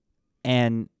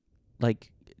and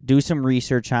like do some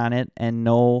research on it and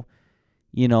know,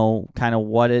 you know, kind of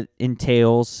what it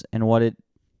entails and what it,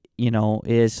 you know,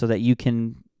 is so that you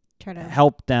can try to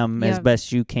help them as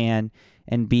best you can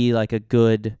and be like a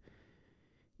good,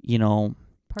 you know,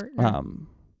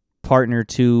 partner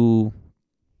to,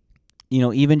 you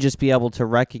know, even just be able to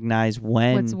recognize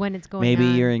when it's going maybe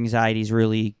on. Your anxiety is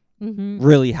really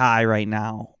really high right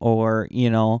now, or, you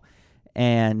know,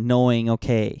 and knowing,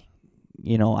 okay,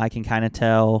 you know, I can kind of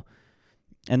tell,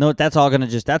 and that's all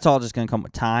just gonna come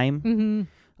with time.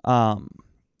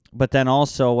 But then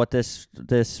also what this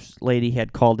lady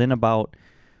had called in about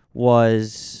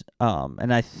was,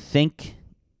 and I think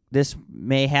this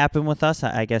may happen with us.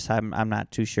 I guess I'm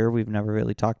not too sure. We've never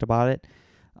really talked about it.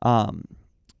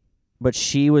 But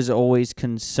she was always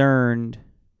concerned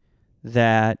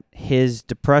that his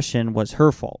depression was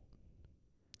her fault.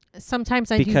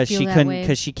 Sometimes I do feel that way.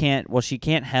 Because she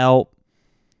can't help,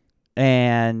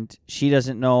 and she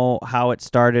doesn't know how it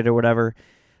started or whatever.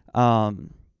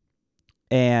 And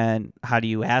how do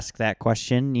you ask that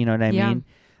question? You know what I mean?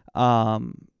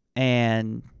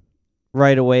 And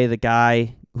right away, the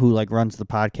guy who like runs the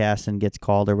podcast and gets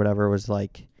called or whatever was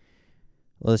like,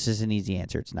 well, this is an easy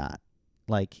answer. It's not.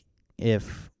 Like,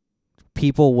 if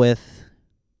people with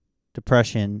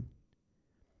depression,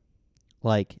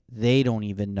 like, they don't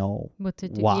even know what to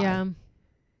do. Why. Yeah.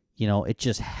 You know, it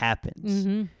just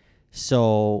happens.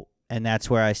 So, and that's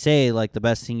where I say, like, the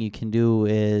best thing you can do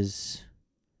is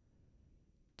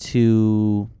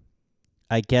to,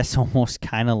 I guess, almost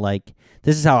kind of like,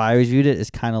 this is how I always viewed it, is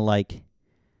kind of like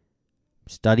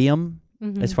study them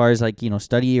as far as like, you know,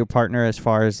 study your partner as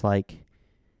far as like,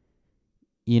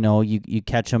 you know, you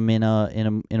catch them in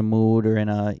a mood or in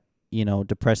a, you know,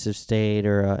 depressive state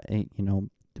or a, you know,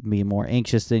 be more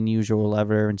anxious than usual,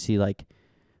 whatever, and see like,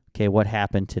 okay, what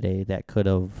happened today that could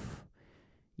have,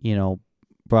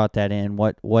 brought that in?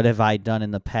 What have I done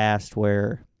in the past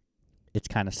where it's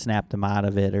kind of snapped them out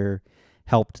of it or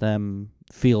helped them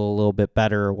feel a little bit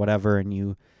better or whatever, and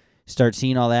you start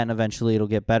seeing all that, and eventually it'll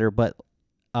get better. But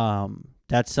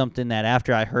that's something that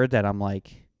after I heard that, I'm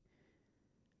like,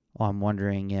 well, I'm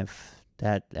wondering if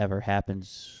that ever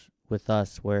happens with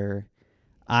us where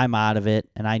I'm out of it,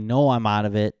 and I know I'm out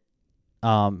of it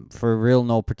for real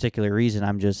no particular reason.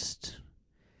 I'm just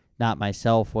not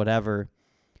myself, whatever.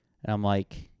 And I'm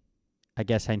like, I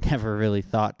guess I never really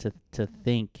thought to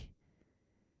think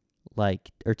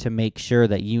like, or to make sure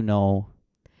that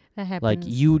that happens. Like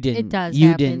you didn't. It does you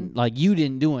happen. didn't like you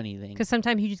didn't do anything. Because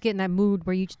sometimes you just get in that mood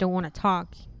where you just don't want to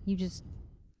talk. You just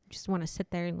want to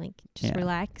sit there and like just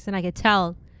relax. And I could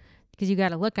tell because you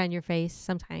got a look on your face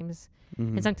sometimes.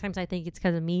 Mm-hmm. And sometimes I think it's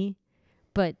because of me,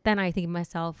 but then I think to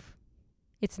myself,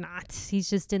 it's not. He's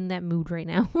just in that mood right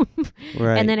now.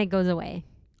 Right. And then it goes away.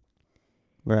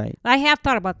 Right. I have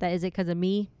thought about that. Is it because of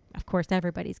me? Of course,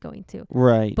 everybody's going to.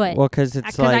 Right. But well, because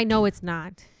I know it's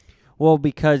not. Well,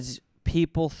 because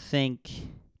people think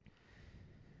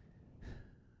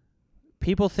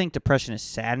depression is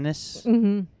sadness,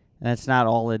 and that's not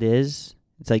all it is.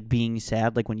 It's like being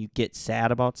sad, like when you get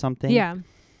sad about something. Yeah.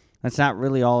 That's not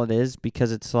really all it is,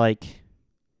 because it's like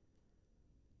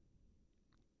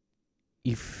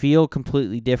you feel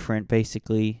completely different,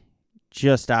 basically,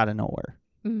 just out of nowhere.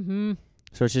 Mm-hmm.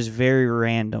 So it's just very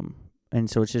random. And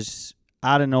so it's just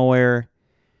out of nowhere.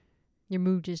 Your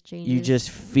mood just changes. You just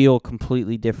feel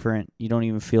completely different. You don't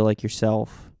even feel like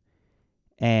yourself.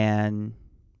 And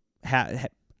I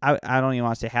don't even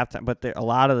want to say half time, but a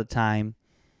lot of the time,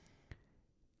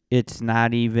 it's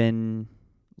not even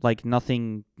like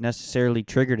nothing necessarily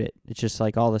triggered it. It's just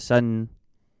like all of a sudden,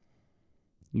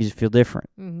 you just feel different.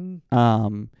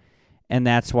 Mm-hmm. And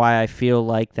that's why I feel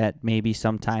like that maybe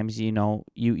sometimes,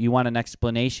 you want an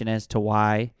explanation as to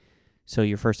why. So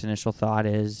your first initial thought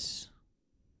is,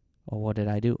 well, what did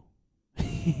I do?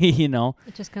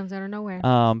 It just comes out of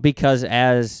nowhere. Because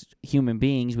as human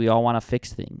beings, we all want to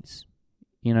fix things.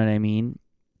 You know what I mean?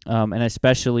 And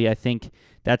especially, I think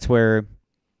that's where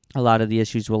a lot of the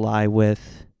issues will lie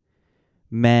with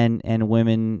men and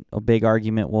women. A big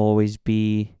argument will always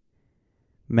be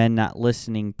men not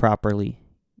listening properly.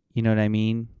 You know what I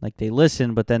mean? Like they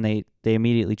listen, but then they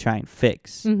immediately try and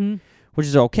fix, which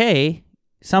is okay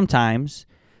sometimes.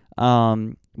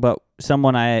 But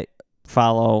someone I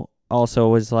follow also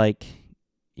was like,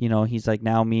 he's like,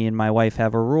 now me and my wife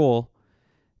have a rule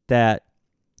that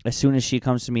as soon as she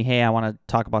comes to me, hey, I want to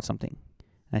talk about something.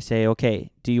 I say,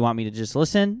 okay, do you want me to just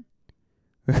listen?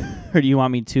 Or do you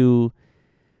want me to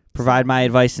provide my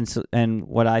advice and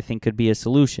what I think could be a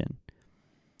solution?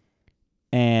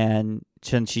 And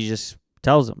she just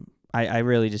tells him, I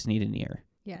really just need an ear.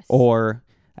 Yes. Or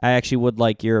I actually would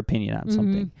like your opinion on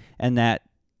something. And that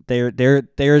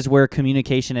there's where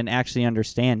communication and actually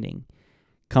understanding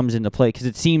comes into play. Because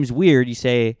it seems weird. You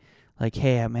say, like,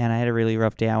 hey, man, I had a really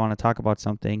rough day. I want to talk about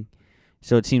something.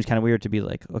 So it seems kind of weird to be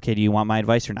like, okay, do you want my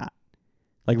advice or not?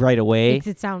 Like right away.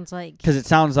 Because it sounds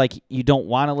like you don't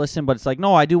want to listen, but it's like,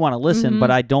 no, I do want to listen, but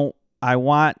I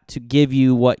want to give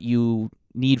you what you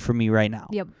need from me right now.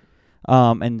 Yep.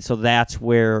 And so that's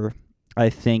where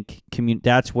I think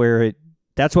that's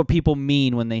what people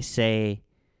mean when they say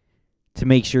to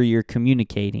make sure you're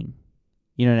communicating.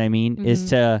 You know what I mean?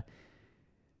 Is to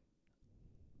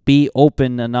be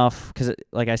open enough, because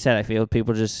like I said, I feel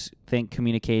people just think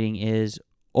communicating is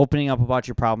opening up about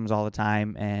your problems all the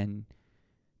time and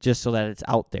just so that it's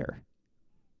out there.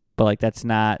 But like that's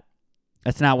not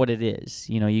what it is.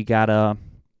 You gotta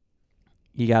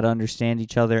understand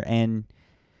each other and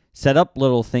set up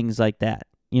little things like that.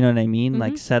 You know what I mean?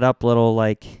 Like set up little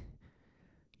well,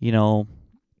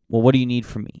 what do you need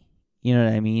from me? You know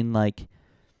what I mean? Like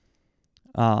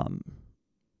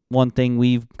one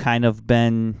thing I've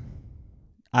been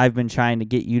trying to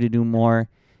get you to do more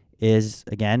is,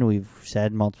 again, we've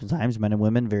said multiple times, men and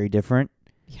women, very different.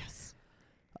 Yes.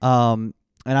 And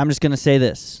I'm just going to say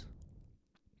this.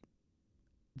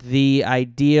 The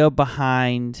idea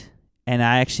behind, and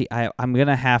I'm going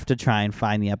to have to try and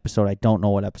find the episode. I don't know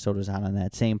what episode was on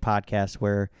that same podcast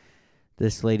where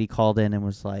this lady called in and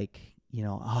was like,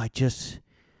 I just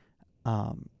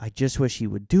wish he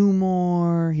would do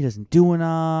more. He doesn't do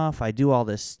enough. I do all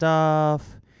this stuff.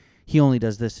 He only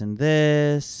does this and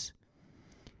this.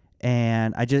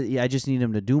 And I just need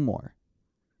him to do more.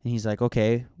 And he's like,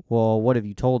 okay, well, what have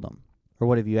you told him? Or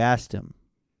what have you asked him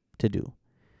to do?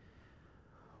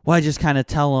 well, I just kind of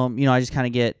tell them, I just kind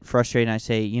of get frustrated and I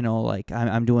say, like,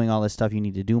 I'm doing all this stuff. You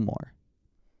need to do more.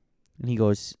 And he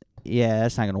goes, yeah,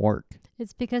 that's not going to work.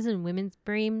 It's because in women's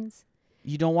brains,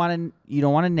 you don't want to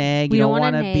nag. You don't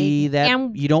want to be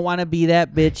that. You don't want to be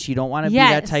that bitch. You don't want to be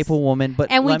that type of woman. But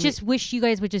we just wish you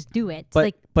guys would just do it.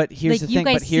 But here's the thing.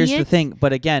 But here's the thing.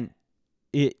 But again,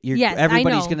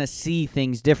 everybody's gonna see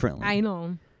things differently. I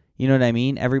know. You know what I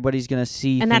mean? Everybody's gonna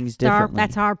see things differently.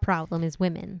 That's our problem as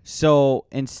women. So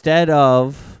instead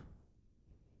of,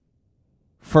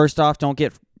 first off,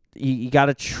 you got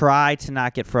to try to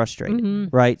not get frustrated,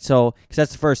 right? So, because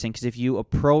that's the first thing. Because if you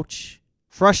approach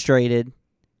frustrated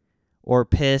or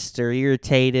pissed or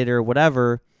irritated or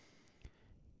whatever,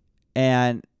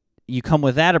 and you come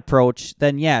with that approach,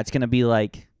 then it's going to be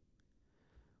like,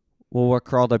 well, what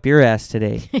crawled up your ass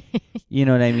today? You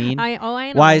know what I mean? I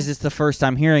know. Why is this the first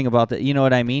I'm hearing about that? You know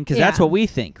what I mean? Because that's what we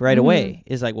think right away.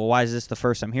 Is like, well, why is this the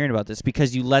first I'm hearing about this?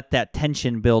 Because you let that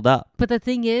tension build up. But the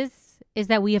thing is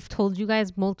that we have told you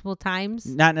guys multiple times.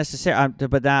 Not necessarily,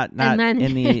 but not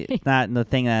in the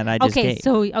thing that I just gave.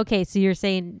 So you're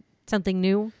saying something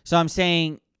new? So I'm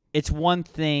saying it's one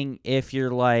thing if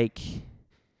you're like,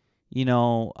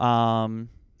 can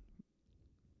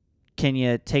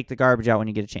you take the garbage out when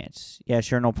you get a chance? Yeah,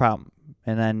 sure, no problem.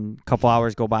 And then a couple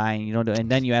hours go by and you don't do it, and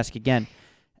then you ask again.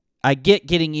 I get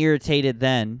getting irritated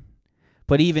then,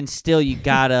 but even still you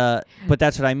gotta, but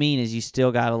that's what I mean is you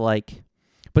still gotta like,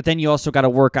 but then you also got to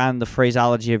work on the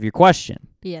phraseology of your question.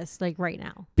 Yes, like right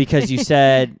now. Because you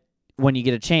said when you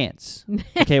get a chance.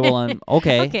 Okay, well,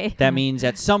 okay. That means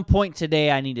at some point today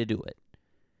I need to do it.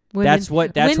 That's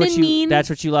what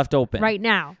you left open. Right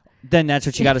now. Then that's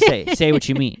what you got to say. Say what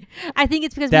you mean. I think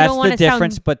it's because we don't want to sound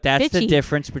bitchy. But that's the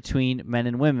difference between men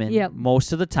and women. Yep.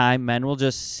 Most of the time, men will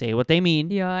just say what they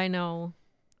mean. Yeah, I know.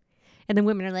 And then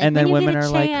women are like,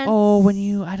 oh,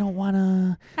 I don't want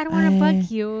to bug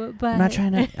you, but I'm not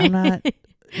trying to,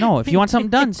 no, if you want something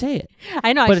done, say it.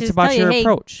 I know. But it's about your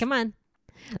approach. Come on.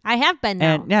 I have been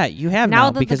now. And you have now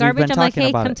because we've been talking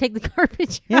about it. Come take the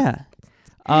garbage out.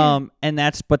 Yeah. And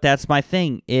that's my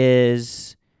thing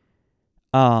is,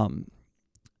 man,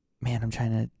 I'm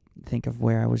trying to think of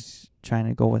where I was trying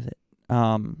to go with it.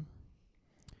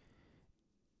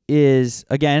 Is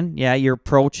again, your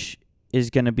approach is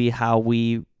going to be how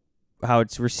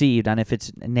it's received and if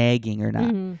it's nagging or not.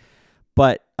 Mm-hmm.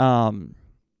 But and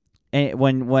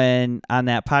when on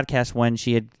that podcast when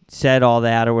she had said all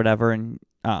that or whatever, and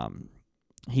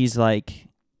he's like,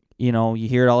 you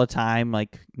hear it all the time,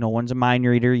 like no one's a mind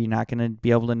reader. You're not going to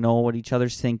be able to know what each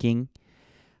other's thinking.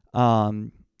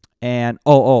 And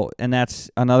that's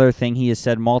another thing he has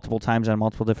said multiple times on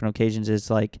multiple different occasions is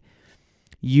like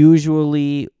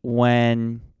usually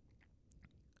when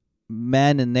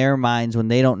men in their minds, when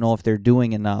they don't know if they're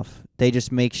doing enough, they just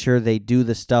make sure they do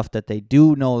the stuff that they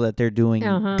do know that they're doing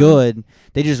good.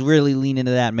 They just really lean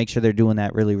into that and make sure they're doing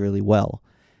that really, really well.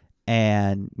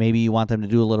 And maybe you want them to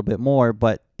do a little bit more,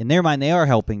 but in their mind, they are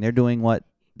helping. They're doing what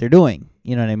they're doing.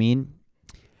 You know what I mean?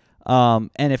 And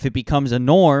if it becomes a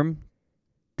norm,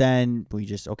 then we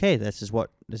just, this is what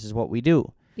we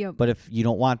do. Yep. But if you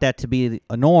don't want that to be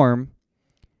a norm,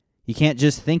 you can't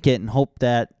just think it and hope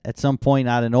that at some point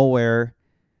out of nowhere,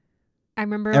 I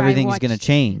remember everything's going to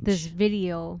change. This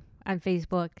video on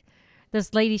Facebook.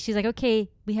 This lady, she's like, okay,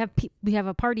 we have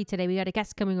a party today. We got a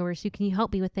guest coming over. So can you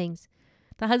help me with things?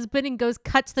 The husband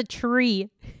cuts the tree,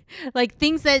 like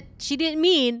things that she didn't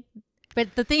mean.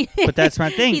 But the thing, but that's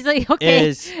my thing. He's like, okay,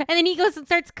 and then he goes and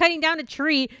starts cutting down a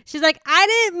tree. She's like, I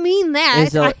didn't mean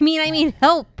that. I mean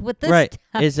help with this. Right?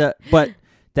 But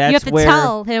that's you have to where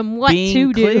tell him what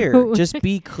to clear. do. Just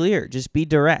be clear. Just be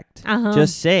direct.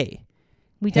 Just say.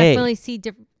 We definitely see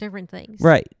different things.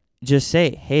 Right. Just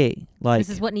say, hey, like this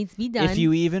is what needs to be done. If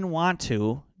you even want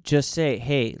to, just say,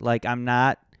 hey, like I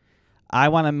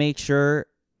want to make sure.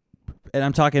 And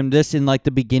I'm talking this in like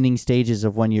the beginning stages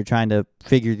of when you're trying to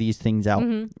figure these things out,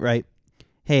 right?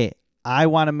 Hey, I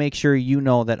want to make sure you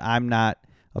know that I'm not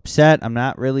upset. I'm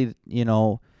not really,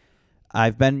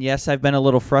 I've been a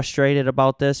little frustrated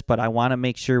about this, but I want to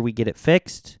make sure we get it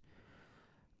fixed.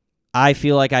 I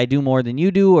feel like I do more than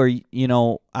you do, or,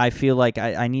 I feel like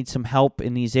I need some help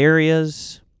in these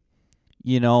areas.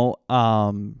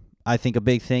 I think a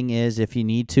big thing is if you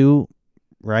need to,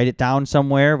 write it down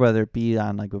somewhere, whether it be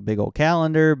on like a big old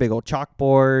calendar, big old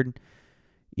chalkboard,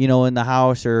 in the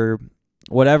house or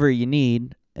whatever you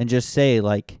need, and just say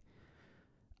like,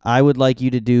 I would like you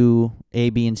to do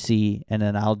A, B, and C, and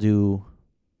then I'll do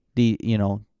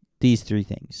these three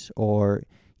things, or,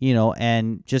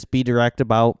 and just be direct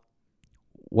about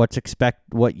what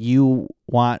you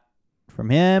want from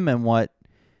him and what,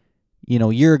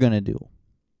 you're going to do.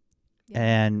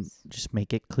 and just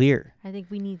make it clear. I think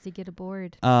we need to get a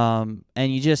board. And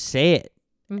you just say it.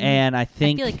 Mm-hmm. And I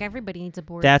feel like everybody needs a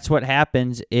board. That's what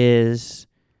happens is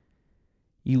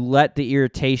you let the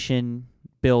irritation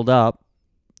build up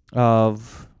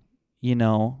of,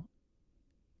 oh,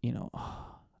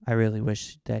 I really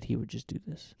wish that he would just do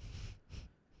this.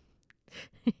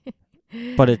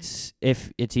 But it's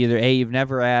either A, you've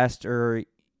never asked, or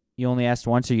you only asked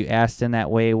once, or you asked in that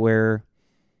way where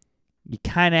you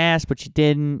kind of asked but you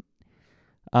didn't.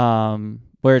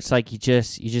 Where it's like you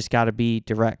just got to be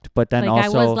direct, but then like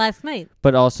also I was last night.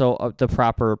 But also the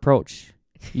proper approach.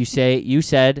 You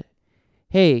said,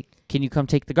 "Hey, can you come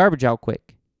take the garbage out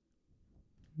quick?"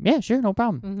 Yeah, sure, no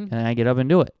problem. Mm-hmm. And I get up and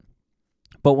do it.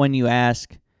 But when you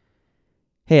ask,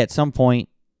 "Hey, at some point,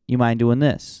 you mind doing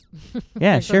this?"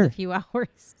 Yeah, sure. A few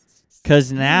hours.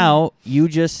 Because now you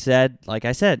just said, like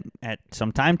I said, at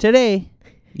some time today,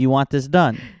 you want this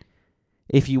done.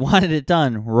 If you wanted it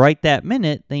done right that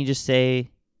minute, then you just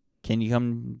say, "Can you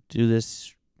come do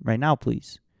this right now,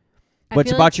 please?" But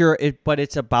it's about but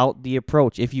it's about the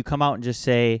approach. If you come out and just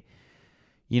say,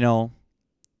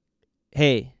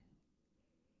 "Hey,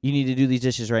 you need to do these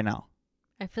dishes right now."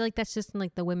 I feel like that's just in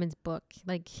like the women's book.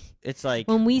 Like it's like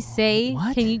when we say,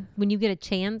 when you get a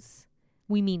chance,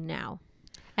 we mean now.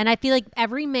 And I feel like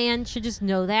every man should just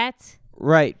know that.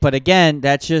 Right. But again,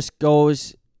 that just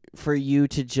goes for you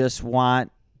to just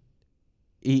want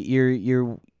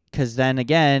your because then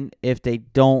again, if they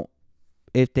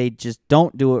just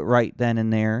don't do it right then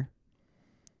and there,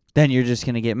 then you're just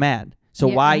going to get mad. So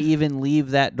why even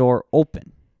leave that door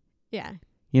open? Yeah.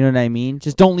 You know what I mean?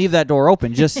 Just don't leave that door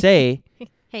open. Just say,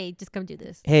 "Hey, just come do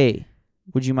this. Hey,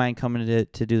 would you mind coming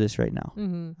to do this right now?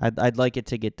 Mm-hmm. I'd like it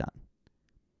to get done."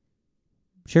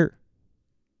 Sure.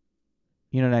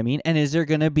 You know what I mean? And is there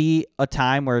going to be a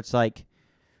time where it's like,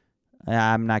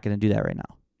 "I'm not going to do that right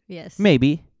now"? Yes.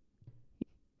 Maybe.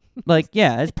 Like,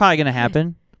 yeah, it's probably going to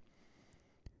happen.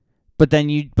 But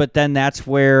then that's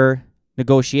where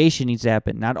negotiation needs to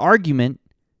happen. Not argument,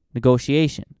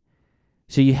 negotiation.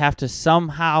 So you have to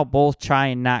somehow both try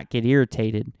and not get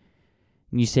irritated.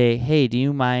 And you say, "Hey, do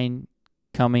you mind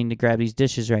coming to grab these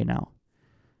dishes right now?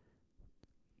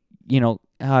 Can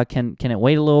it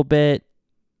wait a little bit?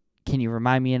 Can you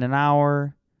remind me in an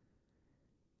hour?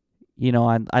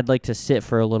 I'd like to sit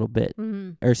for a little bit,"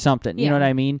 mm-hmm. or something. You know what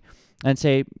I mean? And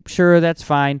say, "Sure, that's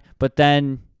fine." But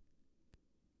then,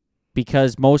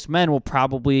 because most men will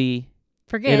probably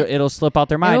forget, it'll slip out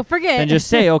their mind. They'll forget. Then just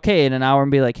say, "Okay," in an hour, and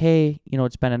be like, "Hey,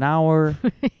 it's been an hour.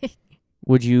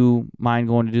 Would you mind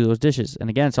going to do those dishes?" And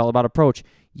again, it's all about approach.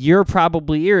 You're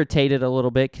probably irritated a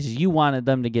little bit because you wanted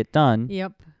them to get done.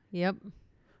 Yep.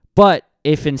 But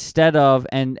if instead of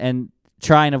and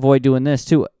try and avoid doing this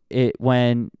too,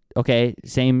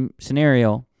 same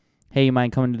scenario. "Hey, you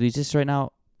mind coming to these dishes right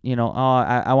now?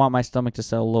 I want my stomach to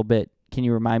settle a little bit. Can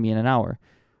you remind me in an hour?"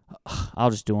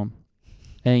 "I'll just do them."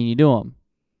 And then you do them.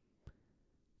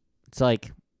 It's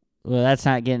like, well, that's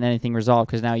not getting anything resolved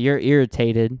because now you're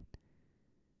irritated.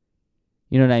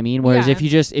 You know what I mean? Whereas if you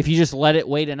just let it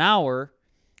wait an hour,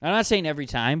 I'm not saying every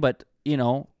time, but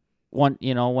when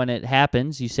it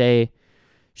happens, you say,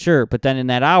 "Sure," but then in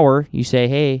that hour, you say,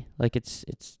 "Hey, like it's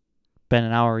been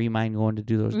an hour. You mind going to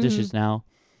do those mm-hmm. dishes now?"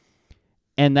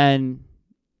 And then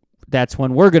that's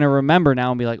when we're gonna remember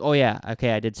now and be like, "Oh yeah,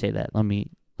 okay, I did say that. Let me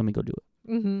go do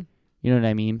it." Mm-hmm. You know what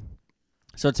I mean?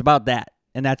 So it's about that,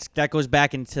 and that goes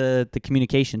back into the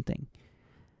communication thing.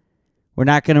 We're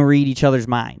not gonna read each other's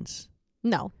minds.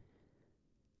 No.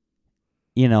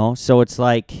 So it's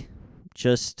like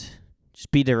just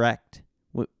be direct.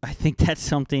 I think that's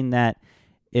something that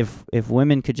if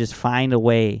women could just find a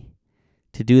way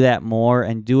to do that more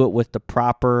and do it with the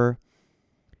proper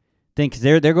thing, because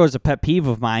there goes a pet peeve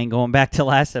of mine going back to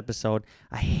last episode.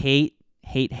 I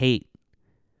hate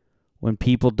when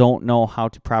people don't know how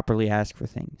to properly ask for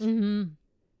things. Mm-hmm.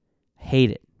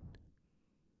 Hate it.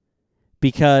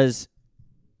 Because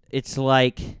it's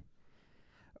like,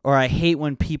 or I hate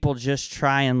when people just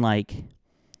try and like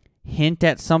hint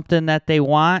at something that they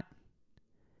want,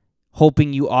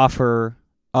 hoping you offer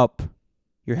up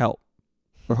your help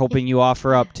or hoping you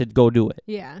offer up to go do it.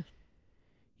 Yeah.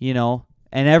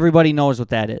 And everybody knows what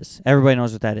that is. Everybody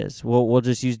knows what that is. We'll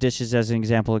just use dishes as an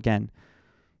example again.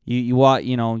 You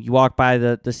walk by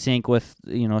the sink with,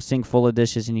 a sink full of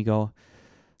dishes and you go,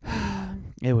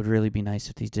 "It would really be nice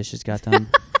if these dishes got done."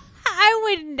 I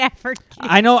would never.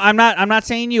 I know. I'm not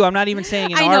saying you. I'm not even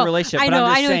saying in our relationship. I know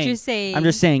what you're saying. I'm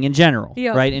just saying in general,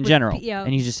 right? In general.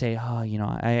 And you just say, "Oh,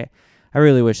 I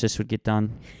really wish this would get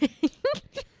done."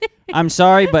 I'm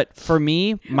sorry, but for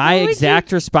me, my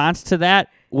exact response to that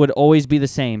would always be the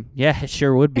same. Yeah, it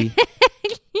sure would be.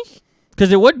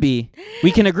 Because it would be.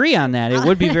 We can agree on that. It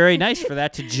would be very nice for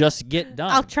that to just get done.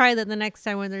 I'll try that the next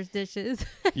time when there's dishes.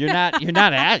 You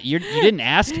didn't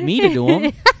ask me to do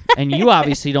them, and you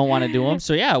obviously don't want to do them.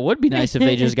 So yeah, it would be nice if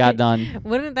they just got done.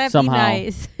 Wouldn't that somehow.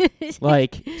 be nice?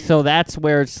 Like, so that's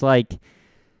where it's like,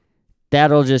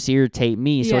 that'll just irritate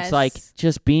me. So it's like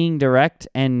just being direct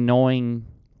and knowing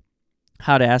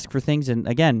how to ask for things, and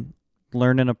again,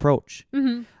 learn an approach.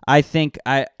 Mm-hmm. I think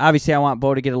I want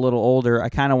Bo to get a little older. I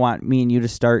kind of want me and you to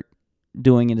start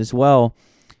doing it as well,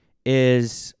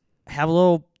 is have a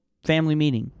little family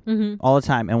meeting all the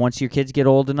time. And once your kids get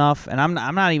old enough, and I'm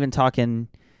not even talking,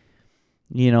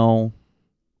 I'm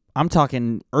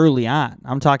talking early on.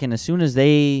 I'm talking as soon as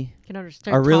they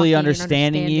are really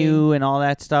understanding you and all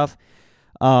that stuff.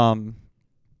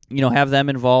 Have them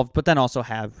involved, but then also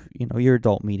have, your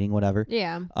adult meeting, whatever.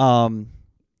 Yeah.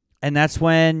 And that's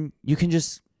when you can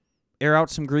just air out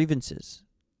some grievances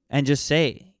and just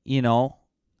say,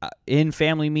 in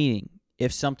family meeting,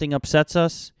 if something upsets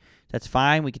us, that's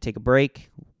fine. We can take a break,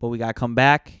 but we got to come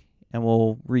back and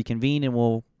we'll reconvene and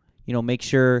we'll, make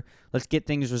sure, let's get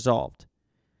things resolved.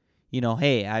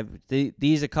 Hey,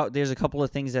 there's a couple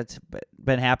of things that's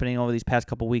been happening over these past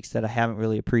couple of weeks that I haven't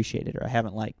really appreciated or I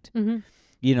haven't liked.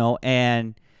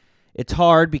 And it's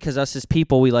hard because us as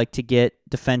people, we like to get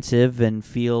defensive and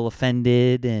feel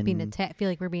offended and feel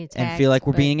like we're being attacked. And feel like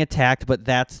we're being attacked, but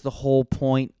that's the whole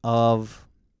point of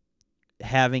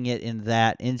having it in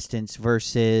that instance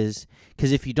versus,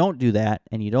 because if you don't do that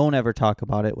and you don't ever talk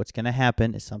about it, what's going to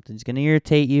happen is something's going to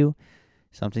irritate you.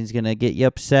 Something's going to get you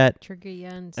upset. Trigger you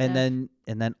and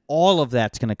then all of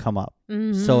that's going to come up.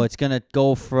 So it's going to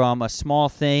go from a small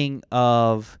thing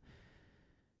of,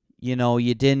 you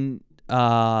didn't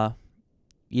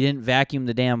vacuum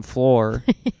the damn floor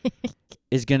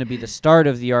is going to be the start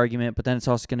of the argument, but then it's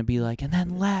also going to be like, and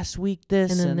then last week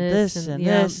this and this and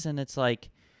this. And it's like,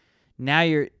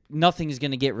 now nothing's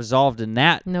going to get resolved in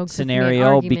that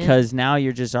scenario because now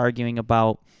you're just arguing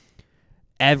about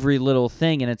every little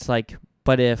thing. And it's like,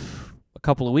 but if a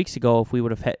couple of weeks ago, if we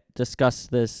would have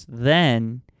discussed this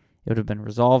then, it would have been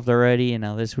resolved already. And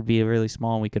now this would be really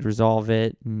small and we could resolve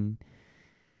it. And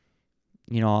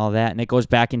all that. And it goes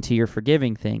back into your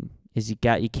forgiving thing is you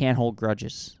can't hold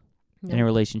grudges in a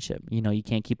relationship. You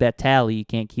can't keep that tally. You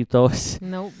can't keep those.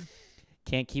 Nope.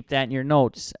 Can't keep that in your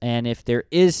notes. And if there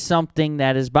is something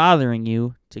that is bothering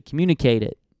you, to communicate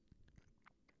it.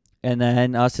 And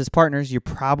then us as partners, you're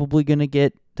probably going to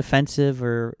get defensive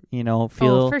or,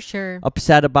 feel for sure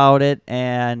upset about it.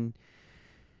 And,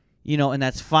 and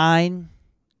that's fine.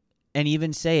 And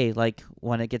even say, like,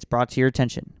 when it gets brought to your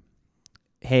attention,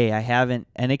 hey, I haven't,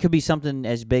 and it could be something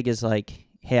as big as like,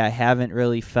 hey, I haven't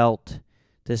really felt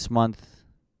this month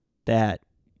that,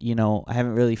 I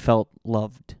haven't really felt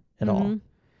loved at all.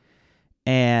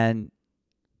 And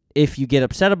if you get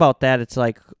upset about that, it's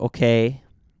like, okay,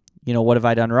 what have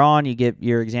I done wrong? You get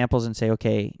your examples and say,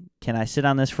 okay, can I sit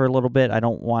on this for a little bit? I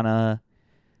don't want to,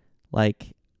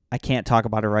 like, I can't talk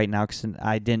about it right now because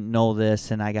I didn't know this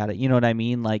and I got it. You know what I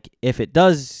mean? Like, if it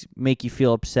does make you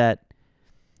feel upset,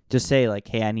 just say, like,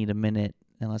 hey, I need a minute,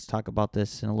 and let's talk about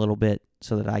this in a little bit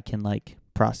so that I can, like,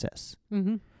 process.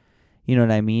 You know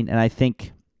what I mean? And I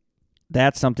think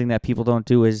that's something that people don't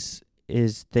do is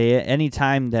they,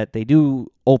 anytime that they do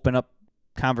open up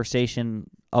conversation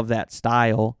of that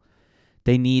style,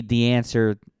 they need the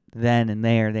answer then and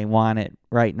there. They want it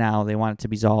right now. They want it to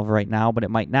be solved right now, but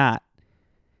it might not.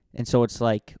 And so it's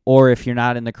like, or if you're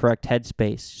not in the correct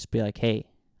headspace, just be like, hey,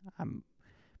 I'm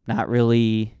not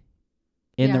really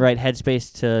in the right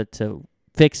headspace to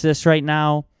fix this right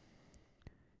now.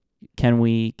 Can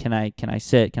I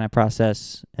sit? Can I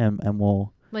process? And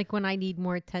we'll, like, when I need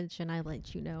more attention, I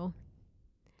let you know.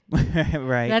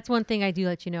 Right. That's one thing I do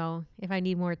let you know if I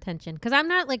need more attention. Because I'm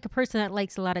not like a person that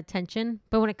likes a lot of attention.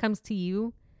 But when it comes to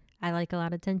you, I like a lot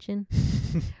of attention.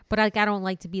 But I don't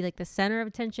like to be like the center of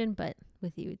attention. But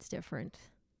with you, it's different.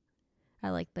 I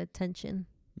like the attention.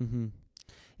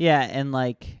 Yeah, and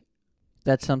like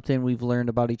that's something we've learned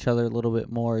about each other a little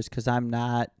bit more is because I'm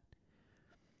not,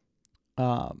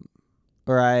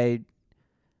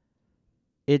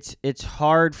 it's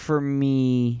hard for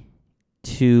me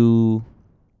to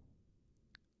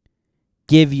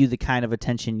give you the kind of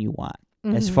attention you want.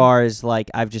 As far as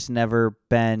like, I've just never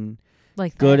been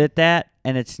like good at that.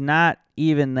 And it's not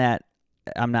even that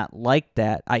I'm not like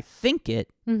that. I think it,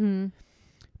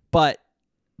 but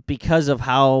because of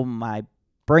how my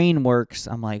brain works,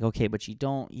 I'm like, okay, but you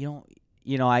don't,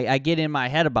 I get in my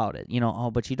head about it,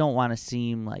 but you don't want to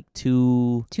seem like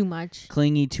too much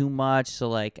clingy, too much. So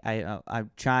like, I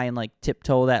try and like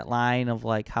tiptoe that line of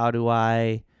like, how do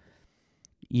I,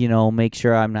 make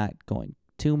sure I'm not going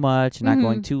too much, not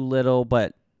going too little.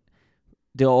 But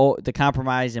the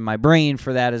compromise in my brain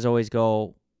for that is always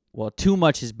go, well, too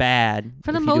much is bad.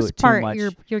 For the most part,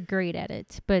 you're great at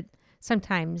it. But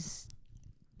sometimes,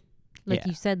 like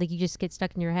you said, like you just get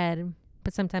stuck in your head.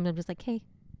 But sometimes I'm just like, hey,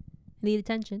 I need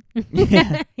attention.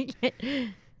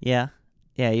 Yeah.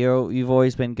 You've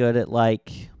always been good at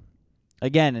like,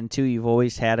 again, and two, you've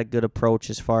always had a good approach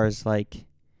as far as like,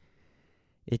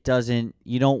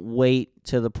 you don't wait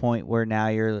to the point where now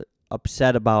you're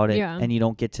upset about it, and you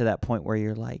don't get to that point where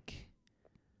you're like,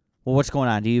 well, what's going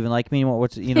on? Do you even like me?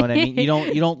 What's you know what I mean? You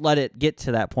don't let it get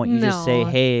to that point. You just say,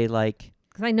 hey, like,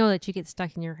 because I know that you get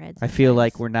stuck in your head sometimes. I feel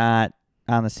like we're not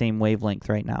on the same wavelength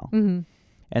right now.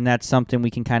 And that's something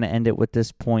we can kind of end it with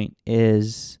this point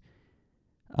is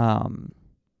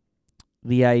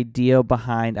the idea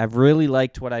behind, I've really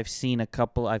liked what I've seen a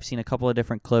couple of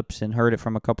different clips and heard it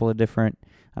from a couple of different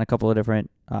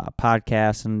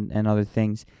podcasts and other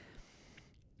things,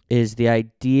 is the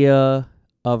idea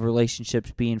of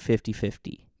relationships being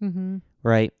 50-50,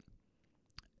 right?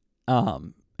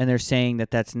 And they're saying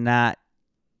that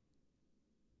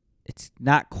it's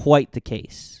not quite the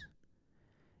case.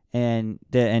 And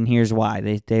here's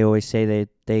why. They always say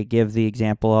they give the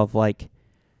example of like,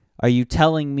 are you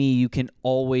telling me you can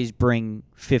always bring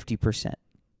 50%?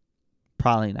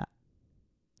 Probably not.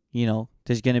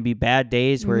 There's going to be bad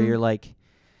days where you're like,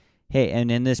 hey,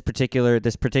 and in this particular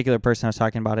person I was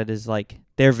talking about, it is like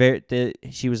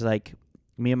she was like,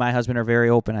 me and my husband are very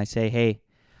open. I say, hey,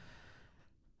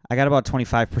 I got about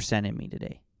 25% in me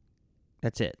today.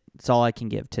 That's it. That's all I can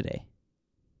give today.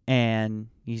 And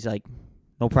he's like,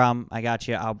 no problem. I got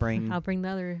you. I'll bring the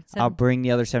other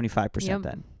 75%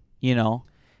 then.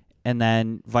 And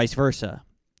then vice versa.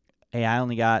 Hey, I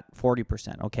only got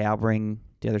 40%. Okay, I'll bring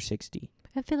the other 60.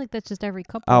 I feel like that's just every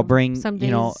couple. I'll bring, some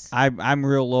days. I'm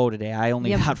real low today. I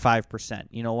only got 5%.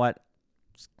 You know what?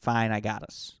 It's fine, I got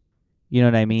us. You know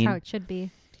what I mean? That's how it should be.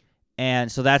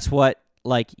 And so that's what,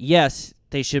 like, yes,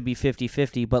 they should be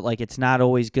 50-50, but, like, it's not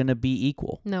always going to be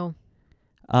equal. No.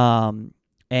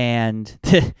 And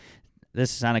this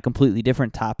is on a completely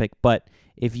different topic, but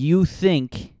if you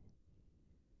think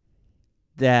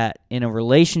that in a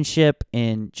relationship,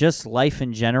 in just life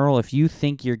in general, if you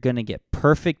think you're going to get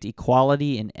perfect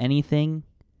equality in anything,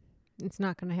 it's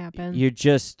not going to happen. You're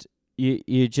just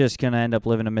going to end up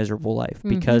living a miserable life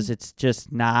because it's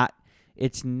just not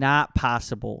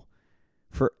possible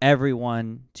for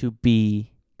everyone to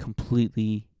be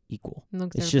completely equal.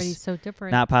 It's just so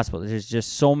different. Not possible. There's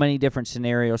just so many different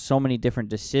scenarios, so many different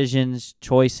decisions,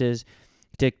 choices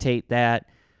dictate that.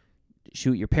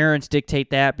 Shoot, your parents dictate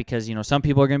that because, some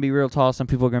people are going to be real tall, some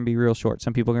people are going to be real short,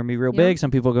 some people are going to be real big,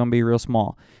 some people are going to be real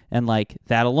small. And, like,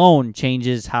 that alone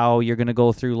changes how you're going to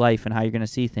go through life and how you're going to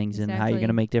see things and how you're going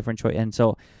to make different choices. And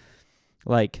so,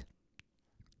 like,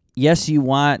 yes, you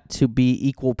want to be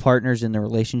equal partners in the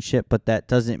relationship, but that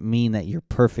doesn't mean that you're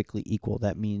perfectly equal.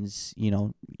 That means,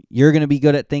 you're going to be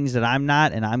good at things that I'm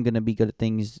not, and I'm going to be good at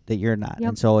things that you're not.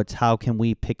 And so it's how can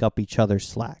we pick up each other's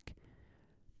slack?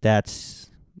 That's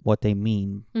what they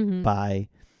mean by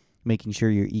making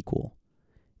sure you're equal.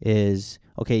 Is,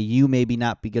 okay, you maybe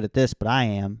not be good at this, but I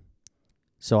am.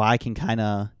 So I can kind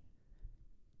of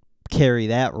carry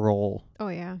that role. Oh,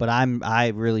 yeah. But I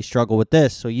really struggle with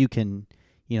this, so you can,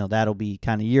 that'll be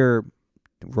kind of your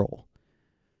role.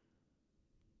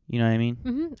 You know what I mean?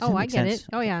 Mm-hmm. Oh, I get it.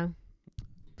 Oh, yeah.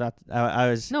 I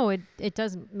was... No, it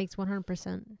does. Makes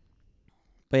 100%.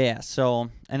 But yeah,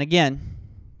 so, and again,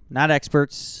 not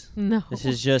experts. No. This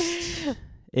is just...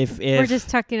 If we're just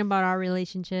talking about our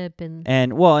relationship and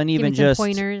even just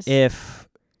pointers. if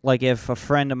a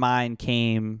friend of mine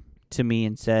came to me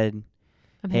and said,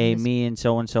 hey, me and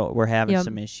so we're having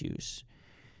some issues.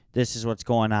 This is what's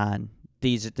going on.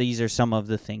 These are some of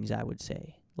the things I would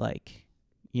say. Like,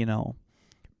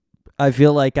 I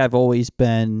feel like I've always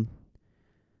been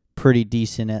pretty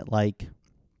decent at, like,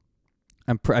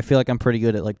 I feel like I'm pretty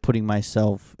good at, like, putting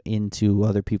myself into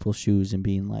other people's shoes and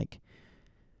being like,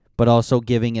 but also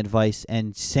giving advice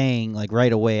and saying, like,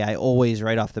 right away, I always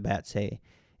right off the bat say,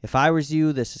 if I was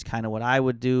you, this is kind of what I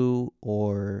would do,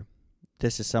 or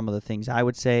this is some of the things I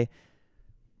would say.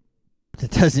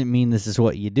 That doesn't mean this is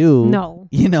what you do.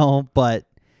 No. But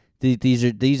these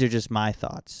are just my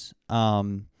thoughts.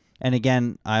 And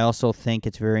again, I also think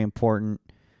it's very important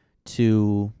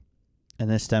to, and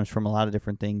this stems from a lot of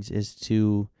different things, is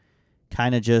to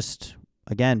kind of just,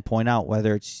 again, point out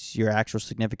whether it's your actual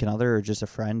significant other or just a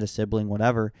friend, a sibling,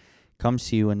 whatever, comes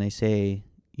to you and they say,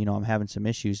 I'm having some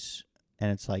issues.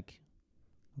 And it's like,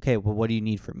 okay, well, what do you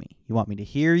need from me? You want me to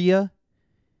hear you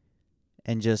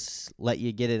and just let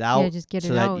you get it out? Yeah, just get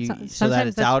it out. So that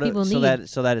it's out of so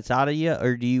that it's out of you,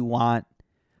 or do you want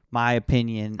my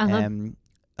opinion and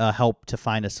help to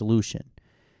find a solution?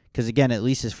 Because again, at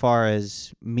least as far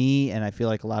as me, and I feel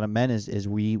like a lot of men is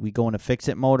we go into fix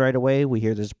it mode right away. We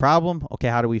hear there's a problem. Okay,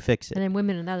 how do we fix it? And then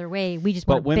women another way. We just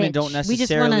but want women bitch. don't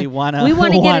necessarily want to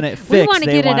want it fixed. We want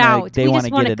to get it out. They want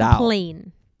to get it out.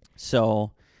 Complain.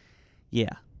 So, yeah.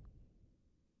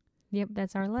 Yep,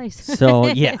 that's our life. So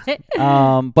yeah.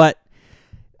 But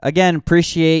again,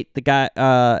 appreciate the guy,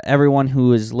 everyone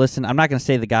who is listening. I'm not going to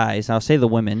say the guys. I'll say the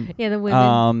women. Yeah, the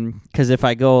women. Because if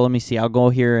I go, let me see. I'll go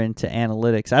here into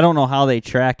analytics. I don't know how they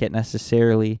track it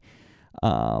necessarily.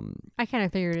 I kind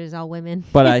of figured it was all women.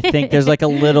 But I think there's like a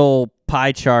little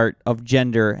pie chart of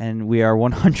gender, and we are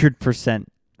 100%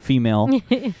 female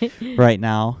right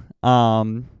now,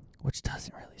 which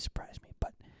doesn't really surprise me.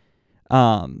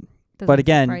 But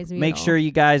again, make sure you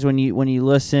guys, when you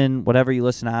listen, whatever you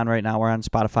listen on right now, we're on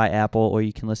Spotify, Apple, or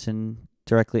you can listen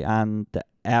directly on the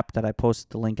app that I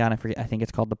posted the link on. I think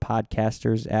it's called the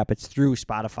Podcasters app. It's through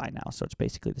Spotify now, so it's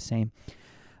basically the same.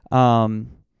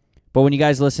 But when you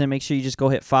guys listen, make sure you just go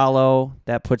hit follow.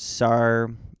 That puts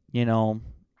our, the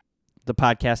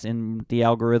podcast in the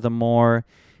algorithm more,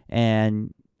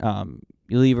 and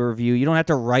you leave a review. You don't have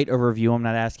to write a review. I'm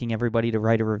not asking everybody to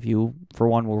write a review. For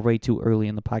one, we're way too early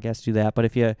in the podcast to do that. But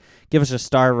if you give us a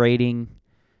star rating,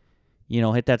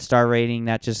 hit that star rating.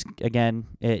 That just, again,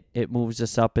 it moves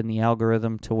us up in the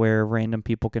algorithm to where random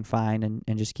people can find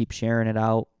and just keep sharing it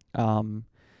out. I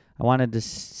wanted to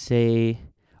say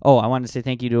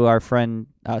thank you to our friend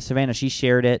Savannah. She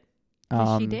shared it.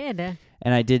 She did.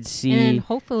 And I did see. And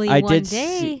hopefully one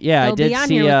day.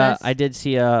 I did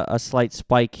see a slight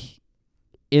spike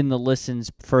in the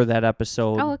listens for that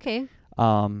episode. Oh, okay.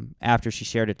 After she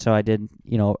shared it, so I did,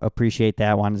 appreciate that.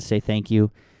 I wanted to say thank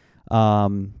you,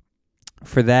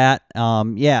 for that.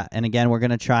 Yeah, and again, we're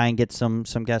gonna try and get some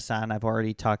guests on.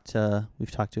 We've talked to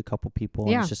a couple people.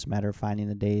 Yeah. And it's just a matter of finding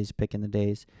the days, picking the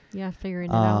days. Yeah, figuring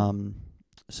it out.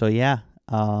 So yeah.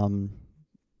 Got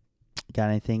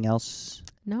anything else?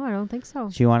 No, I don't think so.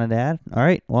 You wanted to add? All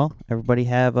right. Well, everybody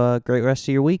have a great rest of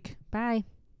your week. Bye.